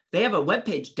website, they have a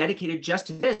webpage dedicated just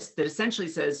to this that essentially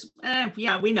says,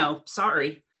 yeah, we know,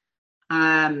 sorry.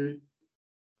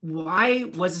 Why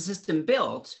was the system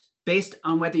built based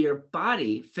on whether your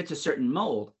body fits a certain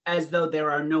mold, as though there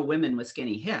are no women with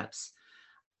skinny hips,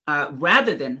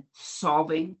 rather than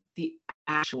solving the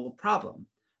actual problem?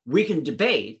 We can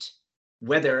debate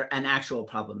whether an actual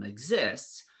problem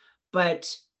exists,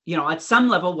 but at some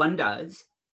level one does.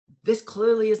 This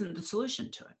clearly isn't the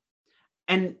solution to it.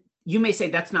 And you may say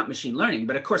that's not machine learning,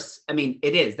 but of course,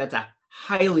 it is. That's a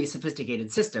highly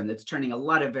sophisticated system that's turning a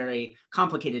lot of very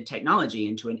complicated technology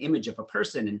into an image of a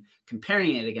person and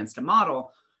comparing it against a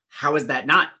model. How is that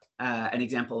not an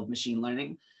example of machine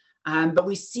learning? But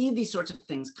we see these sorts of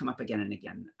things come up again and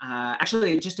again.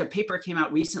 Actually, just a paper came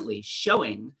out recently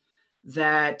showing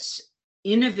that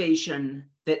innovation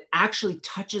that actually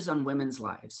touches on women's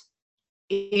lives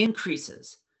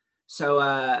increases. So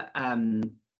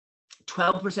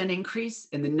 12% increase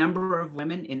in the number of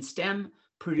women in STEM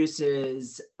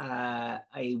produces a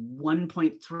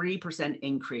 1.3%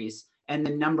 increase in the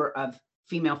number of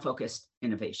female-focused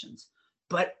innovations,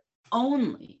 but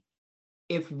only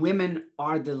if women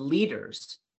are the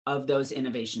leaders of those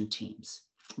innovation teams,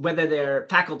 whether they're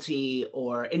faculty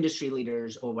or industry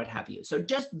leaders or what have you. So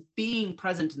just being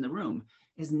present in the room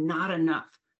is not enough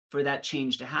for that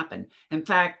change to happen. In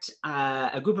fact,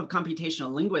 a group of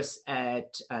computational linguists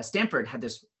at Stanford had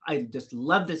this, I just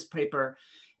love this paper.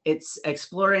 It's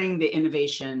exploring the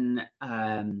innovation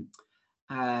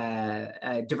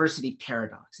diversity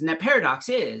paradox. And that paradox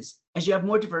is, as you have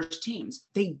more diverse teams,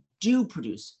 they do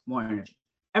produce more energy.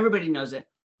 Everybody knows it.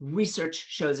 Research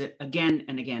shows it again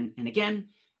and again and again.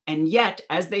 And yet,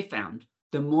 as they found,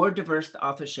 the more diverse the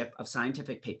authorship of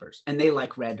scientific papers, and they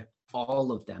read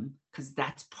all of them, because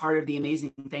that's part of the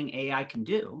amazing thing AI can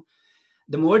do,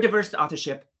 the more diverse the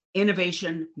authorship,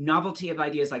 innovation, novelty of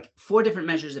ideas, 4 different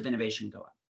measures of innovation go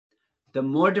up. The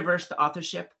more diverse the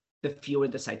authorship, the fewer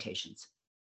the citations.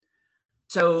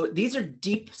 So these are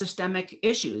deep systemic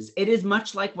issues. It is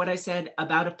much like what I said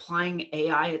about applying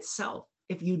AI itself.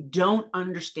 If you don't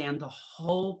understand the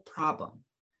whole problem,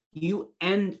 you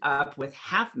end up with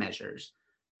half measures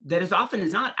that as often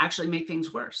as not actually make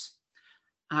things worse.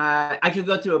 I could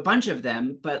go through a bunch of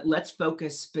them, but let's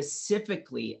focus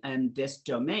specifically on this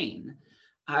domain.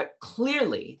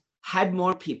 Clearly, had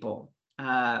more people,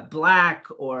 Black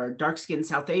or dark-skinned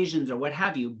South Asians or what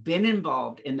have you, been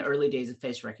involved in the early days of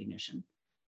face recognition,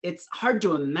 it's hard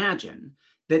to imagine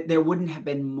that there wouldn't have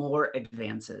been more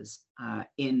advances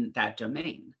in that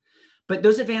domain. But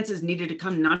those advances needed to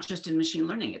come not just in machine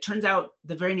learning. It turns out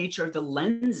the very nature of the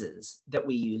lenses that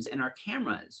we use in our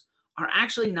cameras are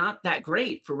actually not that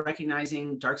great for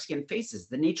recognizing dark-skinned faces.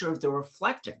 The nature of the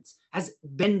reflectance has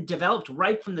been developed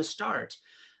right from the start,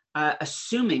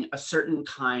 assuming a certain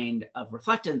kind of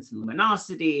reflectance and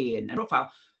luminosity and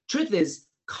profile. Truth is,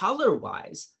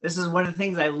 color-wise, this is one of the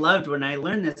things I loved when I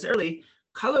learned this early,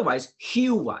 color-wise,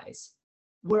 hue-wise,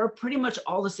 we're pretty much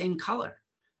all the same color.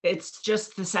 It's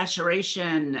just the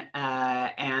saturation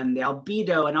and the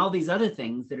albedo and all these other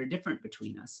things that are different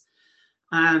between us.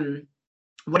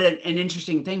 What an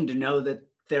interesting thing to know that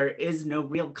there is no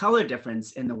real color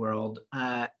difference in the world.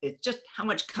 It's just how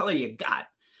much color you got.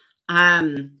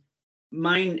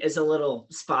 Mine is a little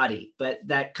spotty, but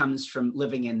that comes from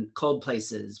living in cold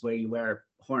places where you wear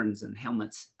horns and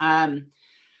helmets.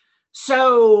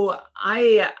 So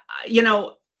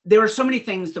there are so many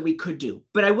things that we could do,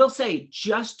 but I will say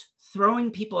just throwing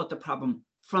people at the problem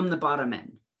from the bottom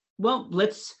end. Well,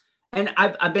 and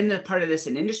I've been a part of this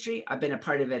in industry. I've been a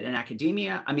part of it in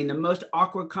academia. The most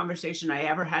awkward conversation I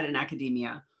ever had in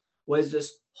academia was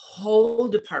this whole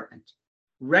department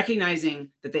recognizing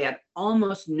that they had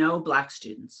almost no Black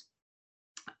students,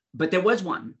 but there was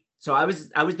one. So I was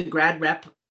the grad rep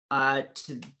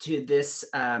to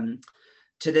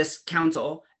this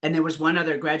council, and there was one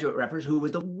other graduate rep who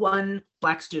was the one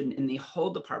Black student in the whole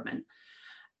department.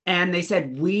 And they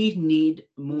said, we need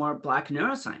more Black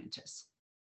neuroscientists.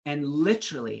 And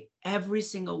literally every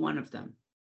single one of them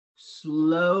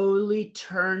slowly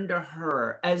turned to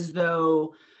her as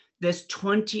though this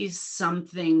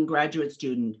 20-something graduate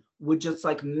student would just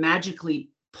like magically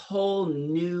pull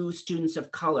new students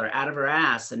of color out of her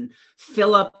ass and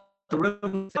fill up the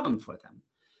room for them.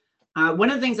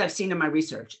 One of the things I've seen in my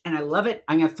research, and I love it,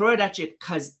 I'm going to throw it at you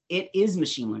because it is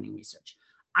machine learning research.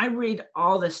 I read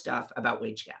all this stuff about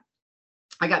wage gap.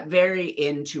 I got very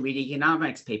into reading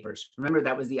economics papers. Remember,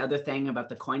 that was the other thing about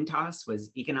the coin toss was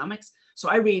economics. So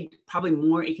I read probably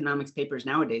more economics papers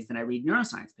nowadays than I read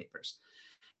neuroscience papers.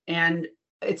 And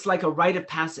it's like a rite of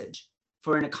passage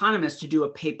for an economist to do a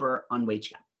paper on wage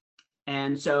gap.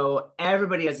 And so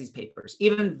everybody has these papers,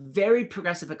 even very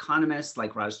progressive economists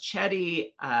like Raj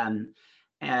Chetty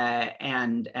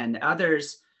and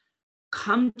others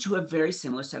come to a very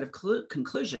similar set of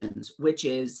conclusions, which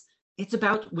is it's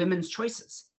about women's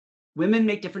choices. Women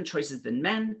make different choices than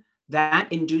men.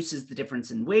 That induces the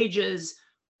difference in wages.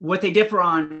 What they differ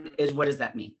on is, what does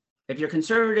that mean? If you're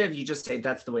conservative, you just say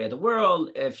that's the way of the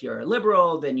world. If you're a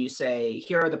liberal, then you say,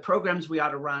 here are the programs we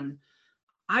ought to run.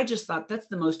 I just thought that's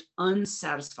the most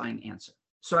unsatisfying answer.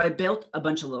 So I built a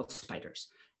bunch of little spiders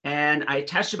and I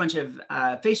attached a bunch of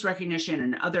face recognition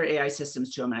and other AI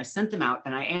systems to them, and I sent them out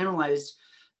and I analyzed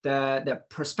the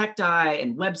prospecti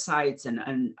and websites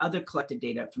and other collected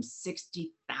data from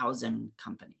 60,000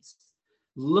 companies,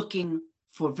 looking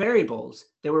for variables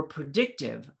that were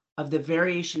predictive of the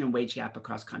variation in wage gap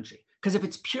across country. Because if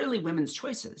it's purely women's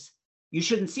choices, you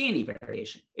shouldn't see any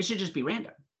variation. It should just be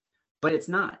random, but it's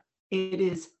not. It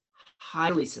is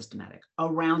highly systematic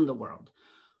around the world.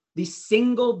 The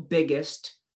single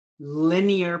biggest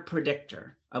linear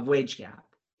predictor of wage gap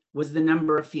was the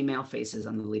number of female faces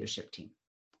on the leadership team.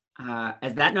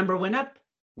 As that number went up,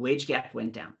 wage gap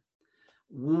went down.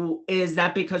 Is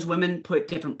that because women put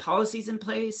different policies in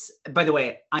place? By the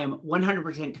way, I am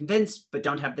 100% convinced, but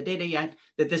don't have the data yet,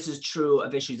 that this is true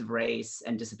of issues of race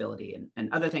and disability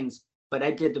and other things, but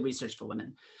I did the research for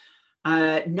women.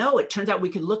 No, it turns out we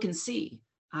could look and see.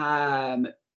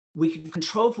 We could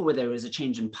control for whether there was a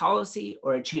change in policy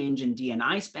or a change in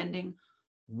D&I spending.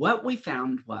 What we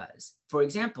found was, for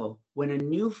example, when a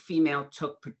new female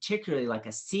took particularly like a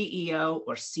CEO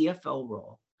or CFO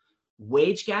role,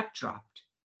 wage gap dropped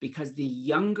because the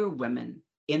younger women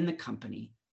in the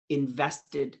company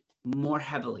invested more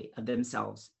heavily of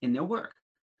themselves in their work.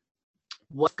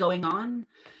 What's going on?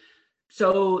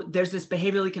 So there's this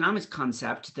behavioral economics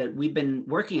concept that we've been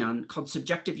working on called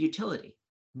subjective utility.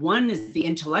 One is the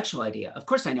intellectual idea. Of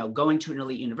course, I know going to an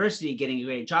elite university, getting a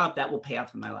great job, that will pay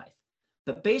off in my life.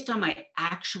 But based on my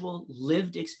actual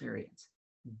lived experience,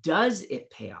 does it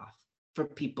pay off for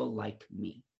people like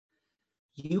me?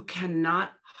 You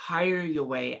cannot hire your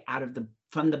way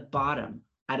from the bottom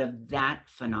out of that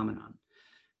phenomenon.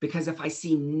 Because if I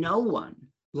see no one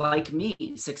like me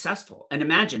successful, and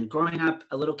imagine growing up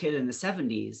a little kid in the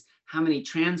 70s, how many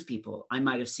trans people I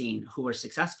might have seen who were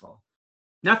successful.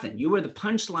 Nothing. You were the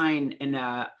punchline in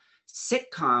a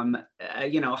sitcom,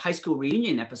 high school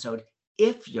reunion episode,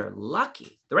 if you're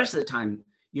lucky. The rest of the time,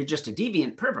 you're just a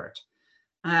deviant pervert.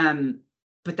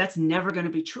 But that's never going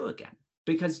to be true again,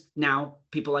 because now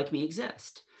people like me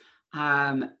exist.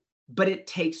 But it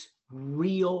takes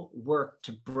real work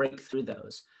to break through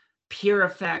those. Peer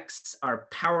effects are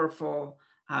powerful.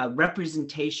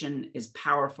 Representation is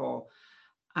powerful.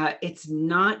 It's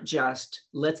not just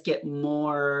let's get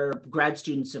more grad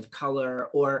students of color,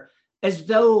 or as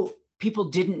though people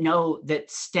didn't know that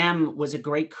STEM was a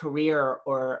great career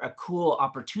or a cool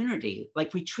opportunity.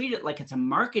 Like, we treat it like it's a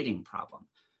marketing problem,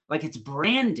 like it's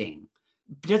branding.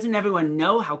 Doesn't everyone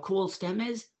know how cool STEM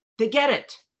is? They get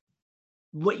it.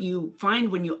 What you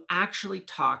find when you actually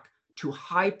talk to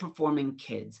high-performing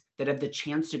kids that have the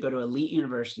chance to go to elite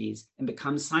universities and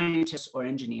become scientists or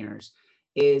engineers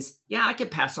is, yeah, I could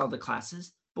pass all the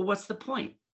classes, but what's the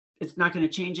point? It's not going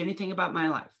to change anything about my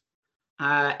life.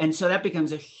 And so that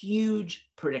becomes a huge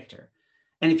predictor.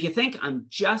 And if you think I'm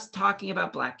just talking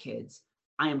about Black kids,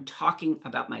 I am talking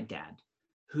about my dad,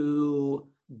 who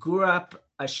grew up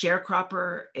a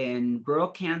sharecropper in rural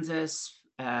Kansas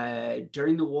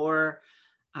during the war.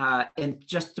 In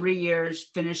just 3 years,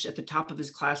 finished at the top of his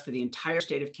class for the entire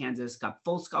state of Kansas, got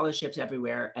full scholarships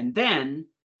everywhere, and then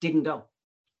didn't go.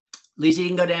 At least he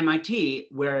didn't go to MIT,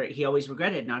 where he always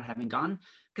regretted not having gone.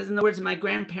 Because in the words of my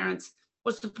grandparents,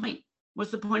 what's the point?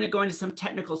 What's the point of going to some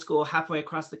technical school halfway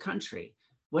across the country?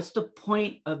 What's the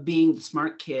point of being the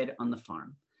smart kid on the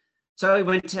farm? So I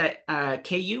went to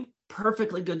KU,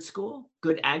 perfectly good school,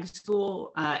 good ag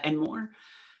school, and more.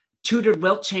 tutored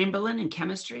Wilt Chamberlain in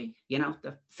chemistry,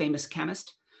 the famous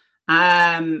chemist.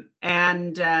 Vietnam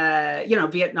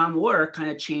War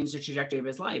kind of changed the trajectory of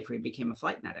his life, where he became a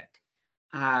flight medic.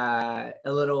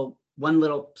 One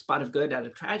little spot of good out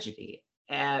of tragedy.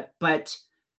 But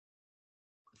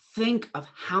think of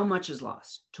how much is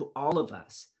lost to all of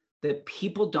us that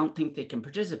people don't think they can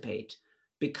participate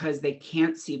because they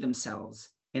can't see themselves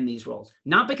in these roles.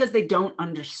 Not because they don't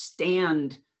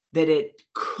understand that it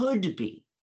could be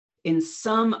in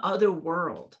some other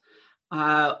world,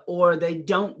 or they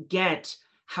don't get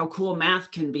how cool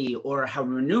math can be or how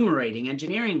remunerating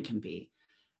engineering can be.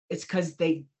 It's because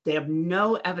they have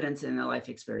no evidence in their life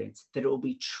experience that it will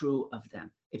be true of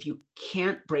them. If you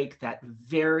can't break that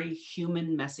very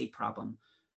human, messy problem,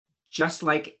 just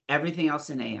like everything else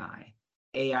in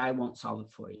AI won't solve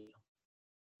it for you.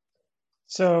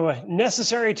 So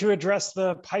necessary to address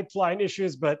the pipeline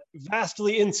issues, but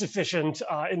vastly insufficient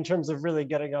in terms of really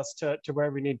getting us to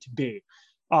where we need to be.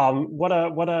 What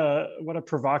a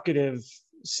provocative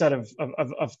set of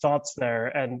thoughts there.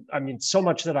 And I mean, so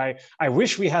much that I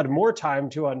wish we had more time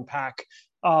to unpack.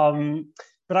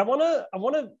 But I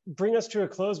want to bring us to a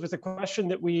close with a question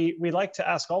that we like to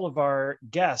ask all of our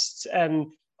guests. And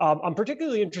I'm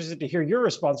particularly interested to hear your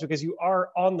response, because you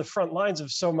are on the front lines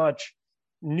of so much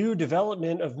new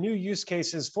development of new use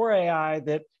cases for AI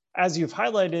that, as you've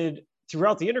highlighted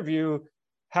throughout the interview,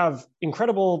 have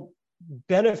incredible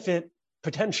benefit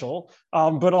potential,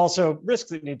 but also risks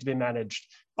that need to be managed.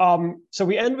 So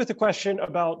we end with a question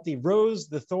about the rose,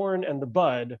 the thorn, and the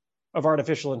bud of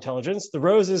artificial intelligence. The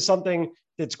rose is something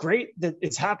that's great, that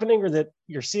it's happening or that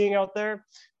you're seeing out there.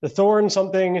 The thorn,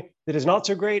 something that is not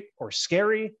so great or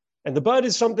scary. And the bud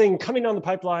is something coming down the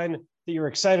pipeline that you're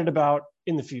excited about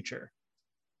in the future.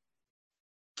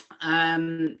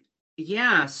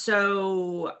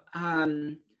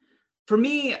 For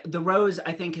me, the rose,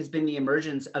 I think, has been the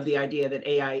emergence of the idea that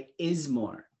AI is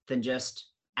more than just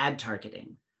ad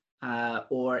targeting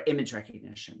or image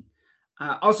recognition.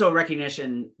 Also a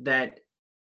recognition that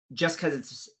just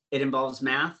because it involves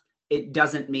math, it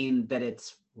doesn't mean that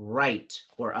it's right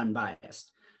or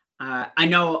unbiased. I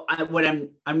know I'm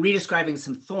redescribing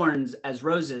some thorns as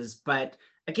roses, but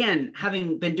again,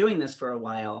 having been doing this for a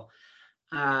while,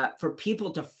 for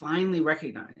people to finally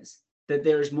recognize that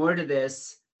there's more to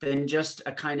this than just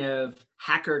a kind of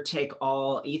hacker take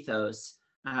all ethos,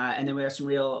 and then we have some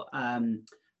real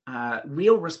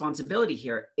responsibility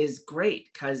here, is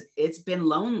great, because it's been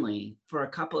lonely for a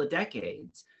couple of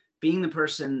decades being the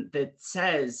person that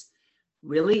says,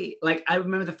 really, like, I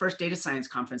remember the first data science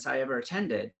conference I ever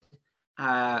attended,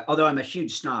 although I'm a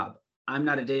huge snob. I'm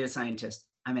not a data scientist,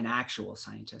 I'm an actual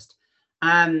scientist.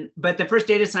 But the first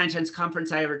data science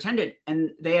conference I ever attended,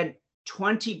 and they had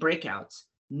 20 breakouts,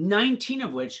 19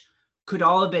 of which could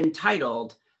all have been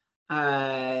titled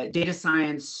data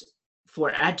science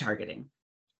for ad targeting.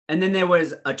 And then there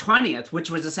was a 20th,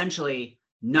 which was essentially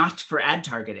not for ad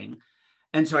targeting.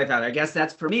 And so I thought, I guess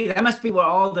that's for me. That must be where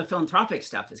all the philanthropic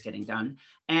stuff is getting done.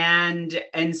 And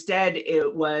instead,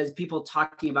 it was people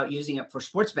talking about using it for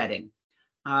sports betting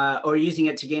or using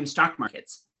it to game stock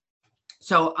markets.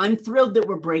 So I'm thrilled that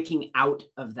we're breaking out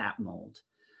of that mold.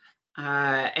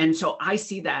 And so I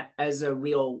see that as a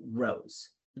real rose,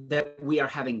 that we are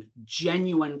having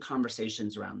genuine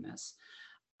conversations around this.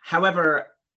 However,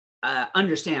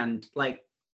 understand, like,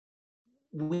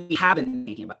 we have been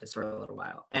thinking about this for a little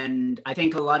while. And I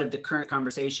think a lot of the current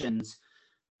conversations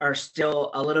are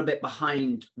still a little bit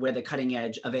behind where the cutting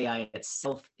edge of AI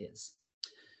itself is.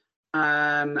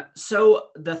 So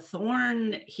the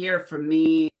thorn here for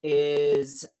me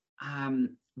is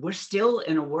we're still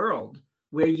in a world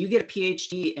where you get a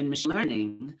PhD in machine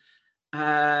learning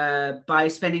by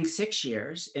spending 6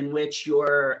 years, in which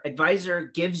your advisor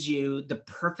gives you the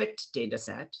perfect data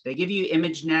set. They give you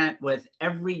ImageNet with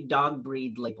every dog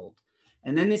breed labeled.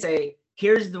 And then they say,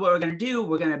 here's what we're going to do.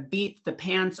 We're going to beat the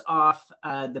pants off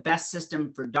the best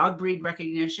system for dog breed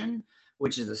recognition,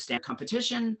 which is a standard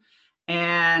competition.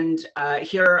 And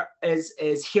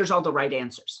here's all the right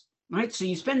answers, right? So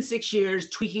you spend 6 years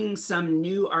tweaking some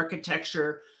new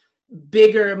architecture,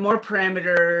 bigger, more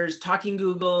parameters, talking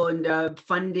Google and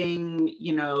funding,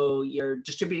 your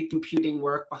distributed computing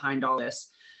work behind all this.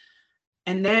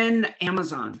 And then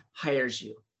Amazon hires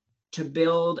you to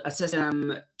build a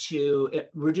system to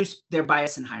reduce their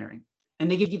bias in hiring. And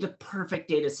they give you the perfect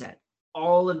data set,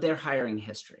 all of their hiring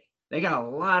history. They got a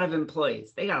lot of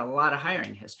employees. They got a lot of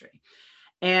hiring history.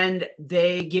 And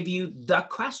they give you the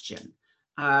question,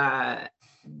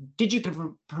 did you get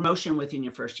a promotion within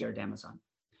your first year at Amazon?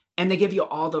 And they give you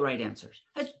all the right answers.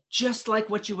 That's just like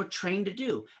what you were trained to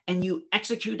do. And you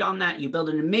execute on that, you build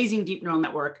an amazing deep neural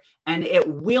network, and it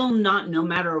will not, no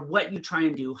matter what you try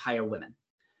and do, hire women.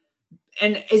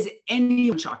 And is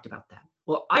anyone shocked about that?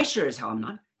 Well, I sure as hell am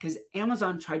not, because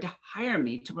Amazon tried to hire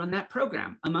me to run that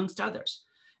program, amongst others.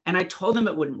 And I told them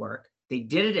it wouldn't work. They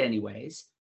did it anyways.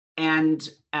 And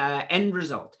end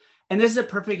result. And this is a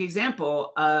perfect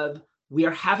example of we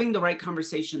are having the right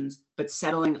conversations, but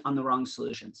settling on the wrong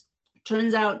solutions. It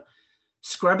turns out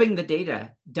scrubbing the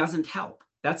data doesn't help.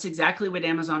 That's exactly what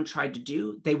Amazon tried to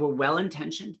do. They were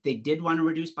well-intentioned. They did want to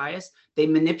reduce bias. They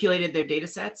manipulated their data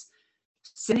sets.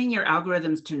 Sending your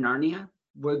algorithms to Narnia,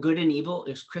 where good and evil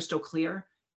is crystal clear,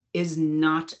 is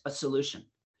not a solution.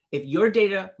 If your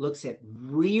data looks at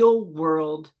real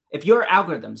world, if your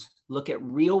algorithms look at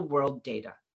real world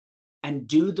data and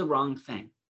do the wrong thing,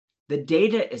 the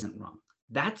data isn't wrong.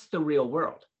 That's the real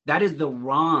world. That is the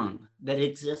wrong that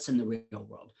exists in the real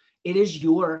world. It is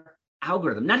your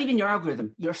algorithm, not even your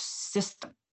algorithm, your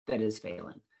system that is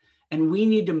failing. And we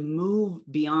need to move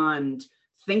beyond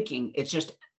thinking it's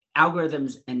just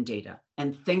algorithms and data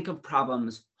and think of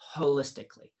problems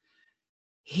holistically.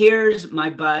 Here's my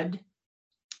bud.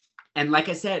 And like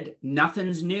I said,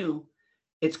 nothing's new.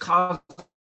 It's causal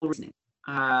reasoning.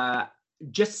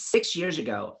 Just 6 years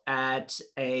ago at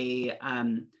a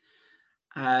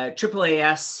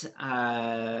AAAS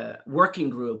working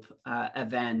group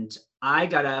event, I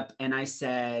got up and I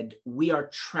said, we are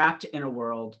trapped in a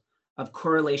world of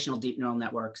correlational deep neural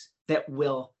networks that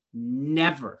will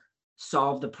never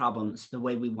solve the problems the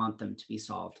way we want them to be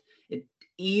solved.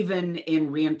 Even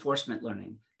in reinforcement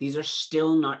learning, these are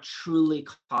still not truly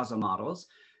causal models.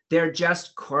 They're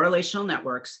just correlational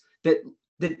networks that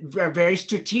are very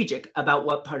strategic about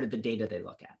what part of the data they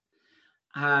look at.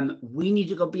 We need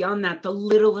to go beyond that. The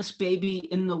littlest baby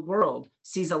in the world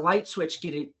sees a light switch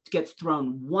gets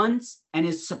thrown once and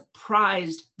is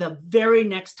surprised the very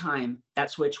next time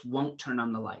that switch won't turn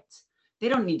on the lights. They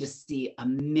don't need to see a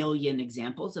million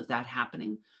examples of that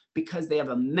happening because they have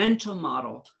a mental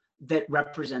model that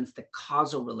represents the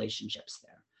causal relationships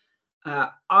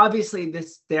there. Obviously,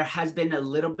 there has been a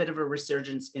little bit of a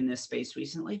resurgence in this space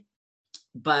recently,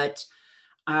 but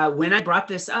when I brought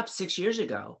this up 6 years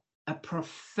ago, a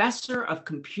professor of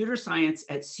computer science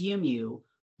at CMU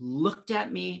looked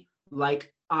at me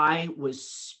like I was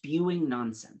spewing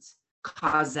nonsense.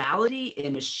 Causality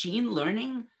in machine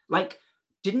learning? Like,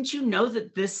 didn't you know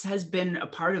that this has been a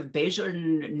part of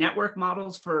Bayesian network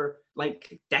models for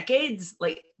like decades?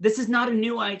 Like, this is not a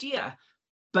new idea,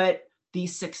 but the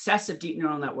success of deep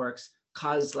neural networks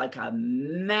caused like a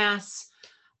mass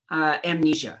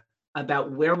amnesia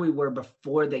about where we were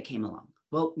before they came along.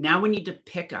 Well, now we need to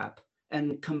pick up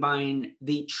and combine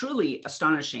the truly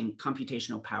astonishing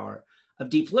computational power of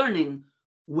deep learning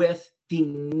with the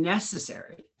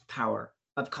necessary power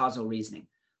of causal reasoning,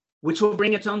 which will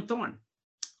bring its own thorn.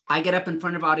 I get up in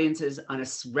front of audiences on a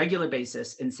regular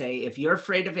basis and say, if you're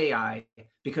afraid of AI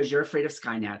because you're afraid of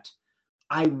Skynet,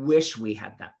 I wish we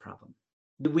had that problem.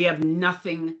 We have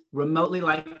nothing remotely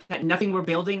like that, nothing we're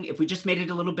building. If we just made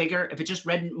it a little bigger, if it just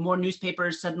read more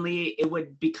newspapers, suddenly it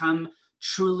would become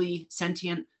truly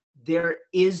sentient. There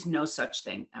is no such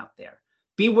thing out there.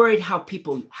 Be worried how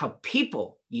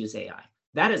people use AI.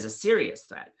 That is a serious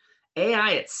threat.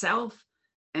 AI itself,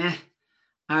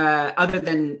 other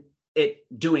than it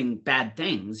doing bad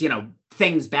things,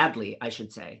 things badly, I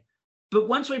should say. But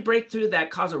once we break through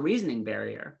that causal reasoning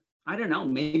barrier, I don't know,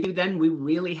 maybe then we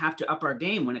really have to up our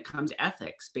game when it comes to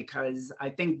ethics, because I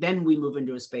think then we move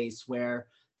into a space where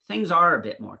things are a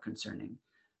bit more concerning.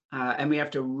 And we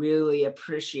have to really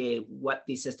appreciate what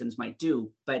these systems might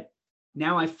do. But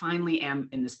now I finally am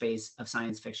in the space of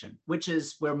science fiction, which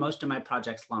is where most of my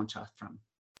projects launch off from.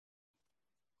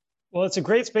 Well, it's a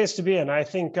great space to be in. I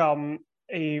think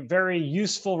a very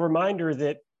useful reminder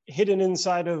that hidden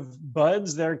inside of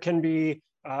buds, there can be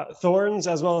thorns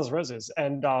as well as roses.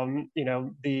 And,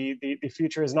 the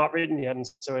future is not written yet. And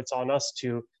so it's on us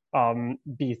to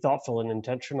be thoughtful and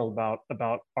intentional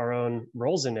about our own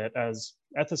roles in it as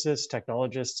ethicists,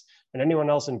 technologists, and anyone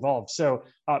else involved. So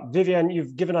Vivian,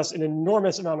 you've given us an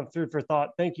enormous amount of food for thought.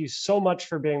 Thank you so much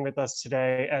for being with us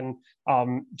today. And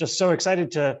just so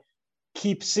excited to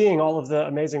keep seeing all of the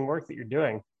amazing work that you're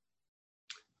doing.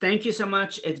 Thank you so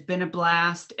much. It's been a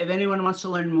blast. If anyone wants to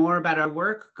learn more about our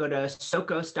work, go to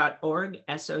socos.org,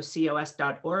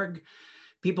 SOCOS.org.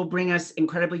 People bring us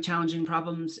incredibly challenging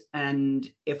problems, and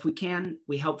if we can,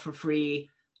 we help for free.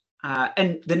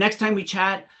 And the next time we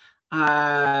chat,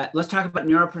 let's talk about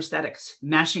neuroprosthetics,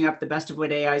 mashing up the best of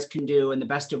what AIs can do and the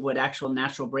best of what actual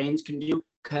natural brains can do,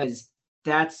 because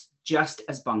that's just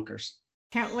as bonkers.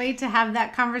 Can't wait to have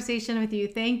that conversation with you.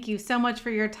 Thank you so much for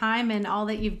your time and all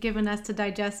that you've given us to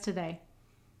digest today.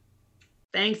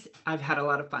 Thanks. I've had a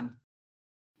lot of fun.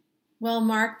 Well,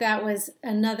 Mark, that was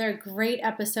another great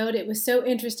episode. It was so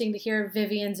interesting to hear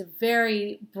Vivian's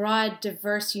very broad,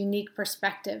 diverse, unique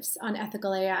perspectives on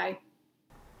ethical AI.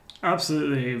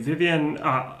 Absolutely. Vivian,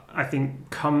 I think,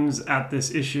 comes at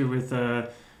this issue with a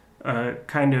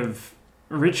kind of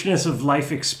richness of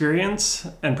life experience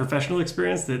and professional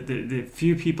experience that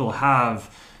few people have.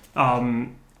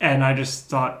 And I just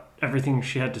thought everything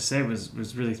she had to say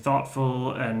was really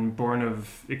thoughtful and born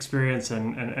of experience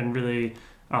and really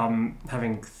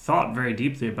having thought very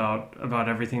deeply about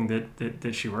everything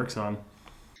that she works on.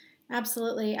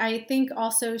 Absolutely. I think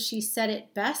also she said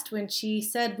it best when she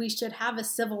said we should have a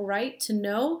civil right to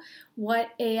know what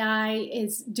AI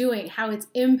is doing, how it's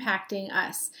impacting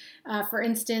us. For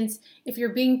instance, if you're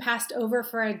being passed over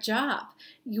for a job,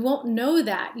 you won't know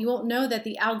that. You won't know that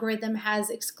the algorithm has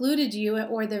excluded you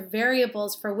or the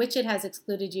variables for which it has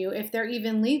excluded you, if they're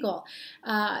even legal.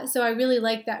 So I really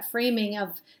like that framing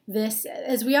of this,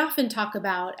 as we often talk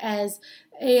about, as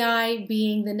AI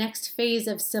being the next phase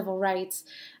of civil rights.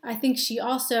 I think she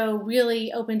also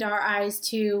really opened our eyes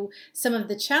to some of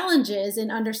the challenges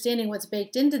in understanding what's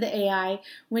baked into the AI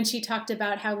when she talked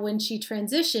about how when she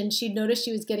transitioned, she noticed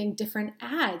she was getting different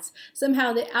ads.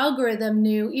 Somehow the algorithm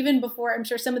knew, even before I'm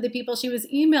sure some of the people she was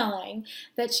emailing,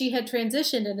 that she had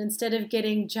transitioned, and instead of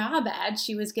getting job ads,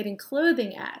 she was getting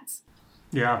clothing ads.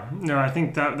 Yeah, no, I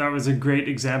think that was a great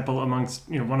example amongst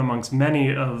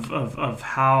many of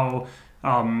how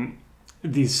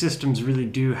these systems really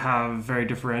do have very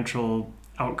differential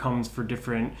outcomes for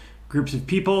different groups of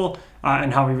people,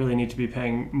 and how we really need to be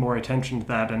paying more attention to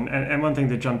that. And one thing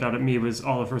that jumped out at me was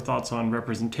all of her thoughts on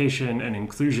representation and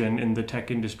inclusion in the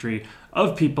tech industry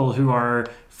of people who are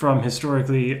from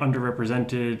historically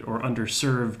underrepresented or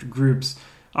underserved groups.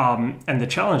 And the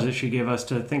challenge that she gave us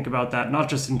to think about that, not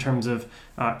just in terms of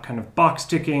kind of box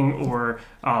ticking or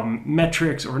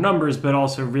metrics or numbers, but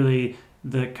also really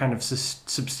the kind of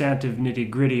substantive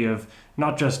nitty-gritty of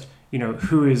not just,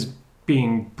 who is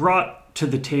being brought to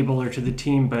the table or to the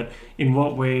team, but in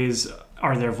what ways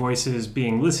are their voices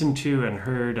being listened to and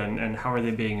heard, and how are they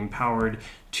being empowered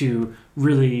to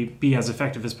really be as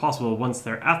effective as possible once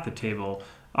they're at the table.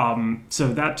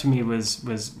 So that to me was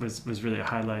really a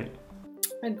highlight.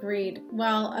 Agreed.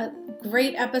 Well, a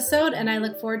great episode, and I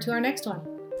look forward to our next one.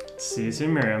 See you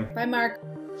soon, Miriam. Bye, Mark.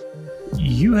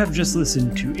 You have just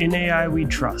listened to In AI We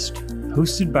Trust,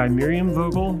 hosted by Miriam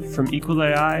Vogel from Equal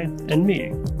AI and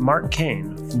me, Mark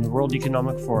Kane from the World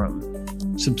Economic Forum.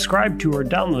 Subscribe to or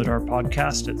download our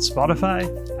podcast at Spotify,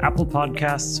 Apple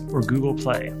Podcasts, or Google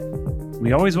Play.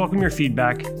 We always welcome your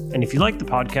feedback, and if you like the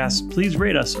podcast, please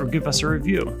rate us or give us a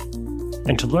review.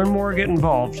 And to learn more or get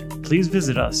involved, please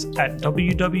visit us at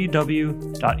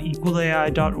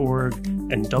www.equalai.org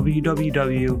and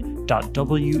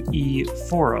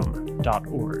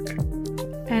www.weforum.org.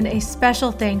 And a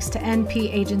special thanks to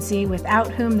NP Agency,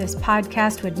 without whom this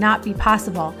podcast would not be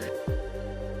possible.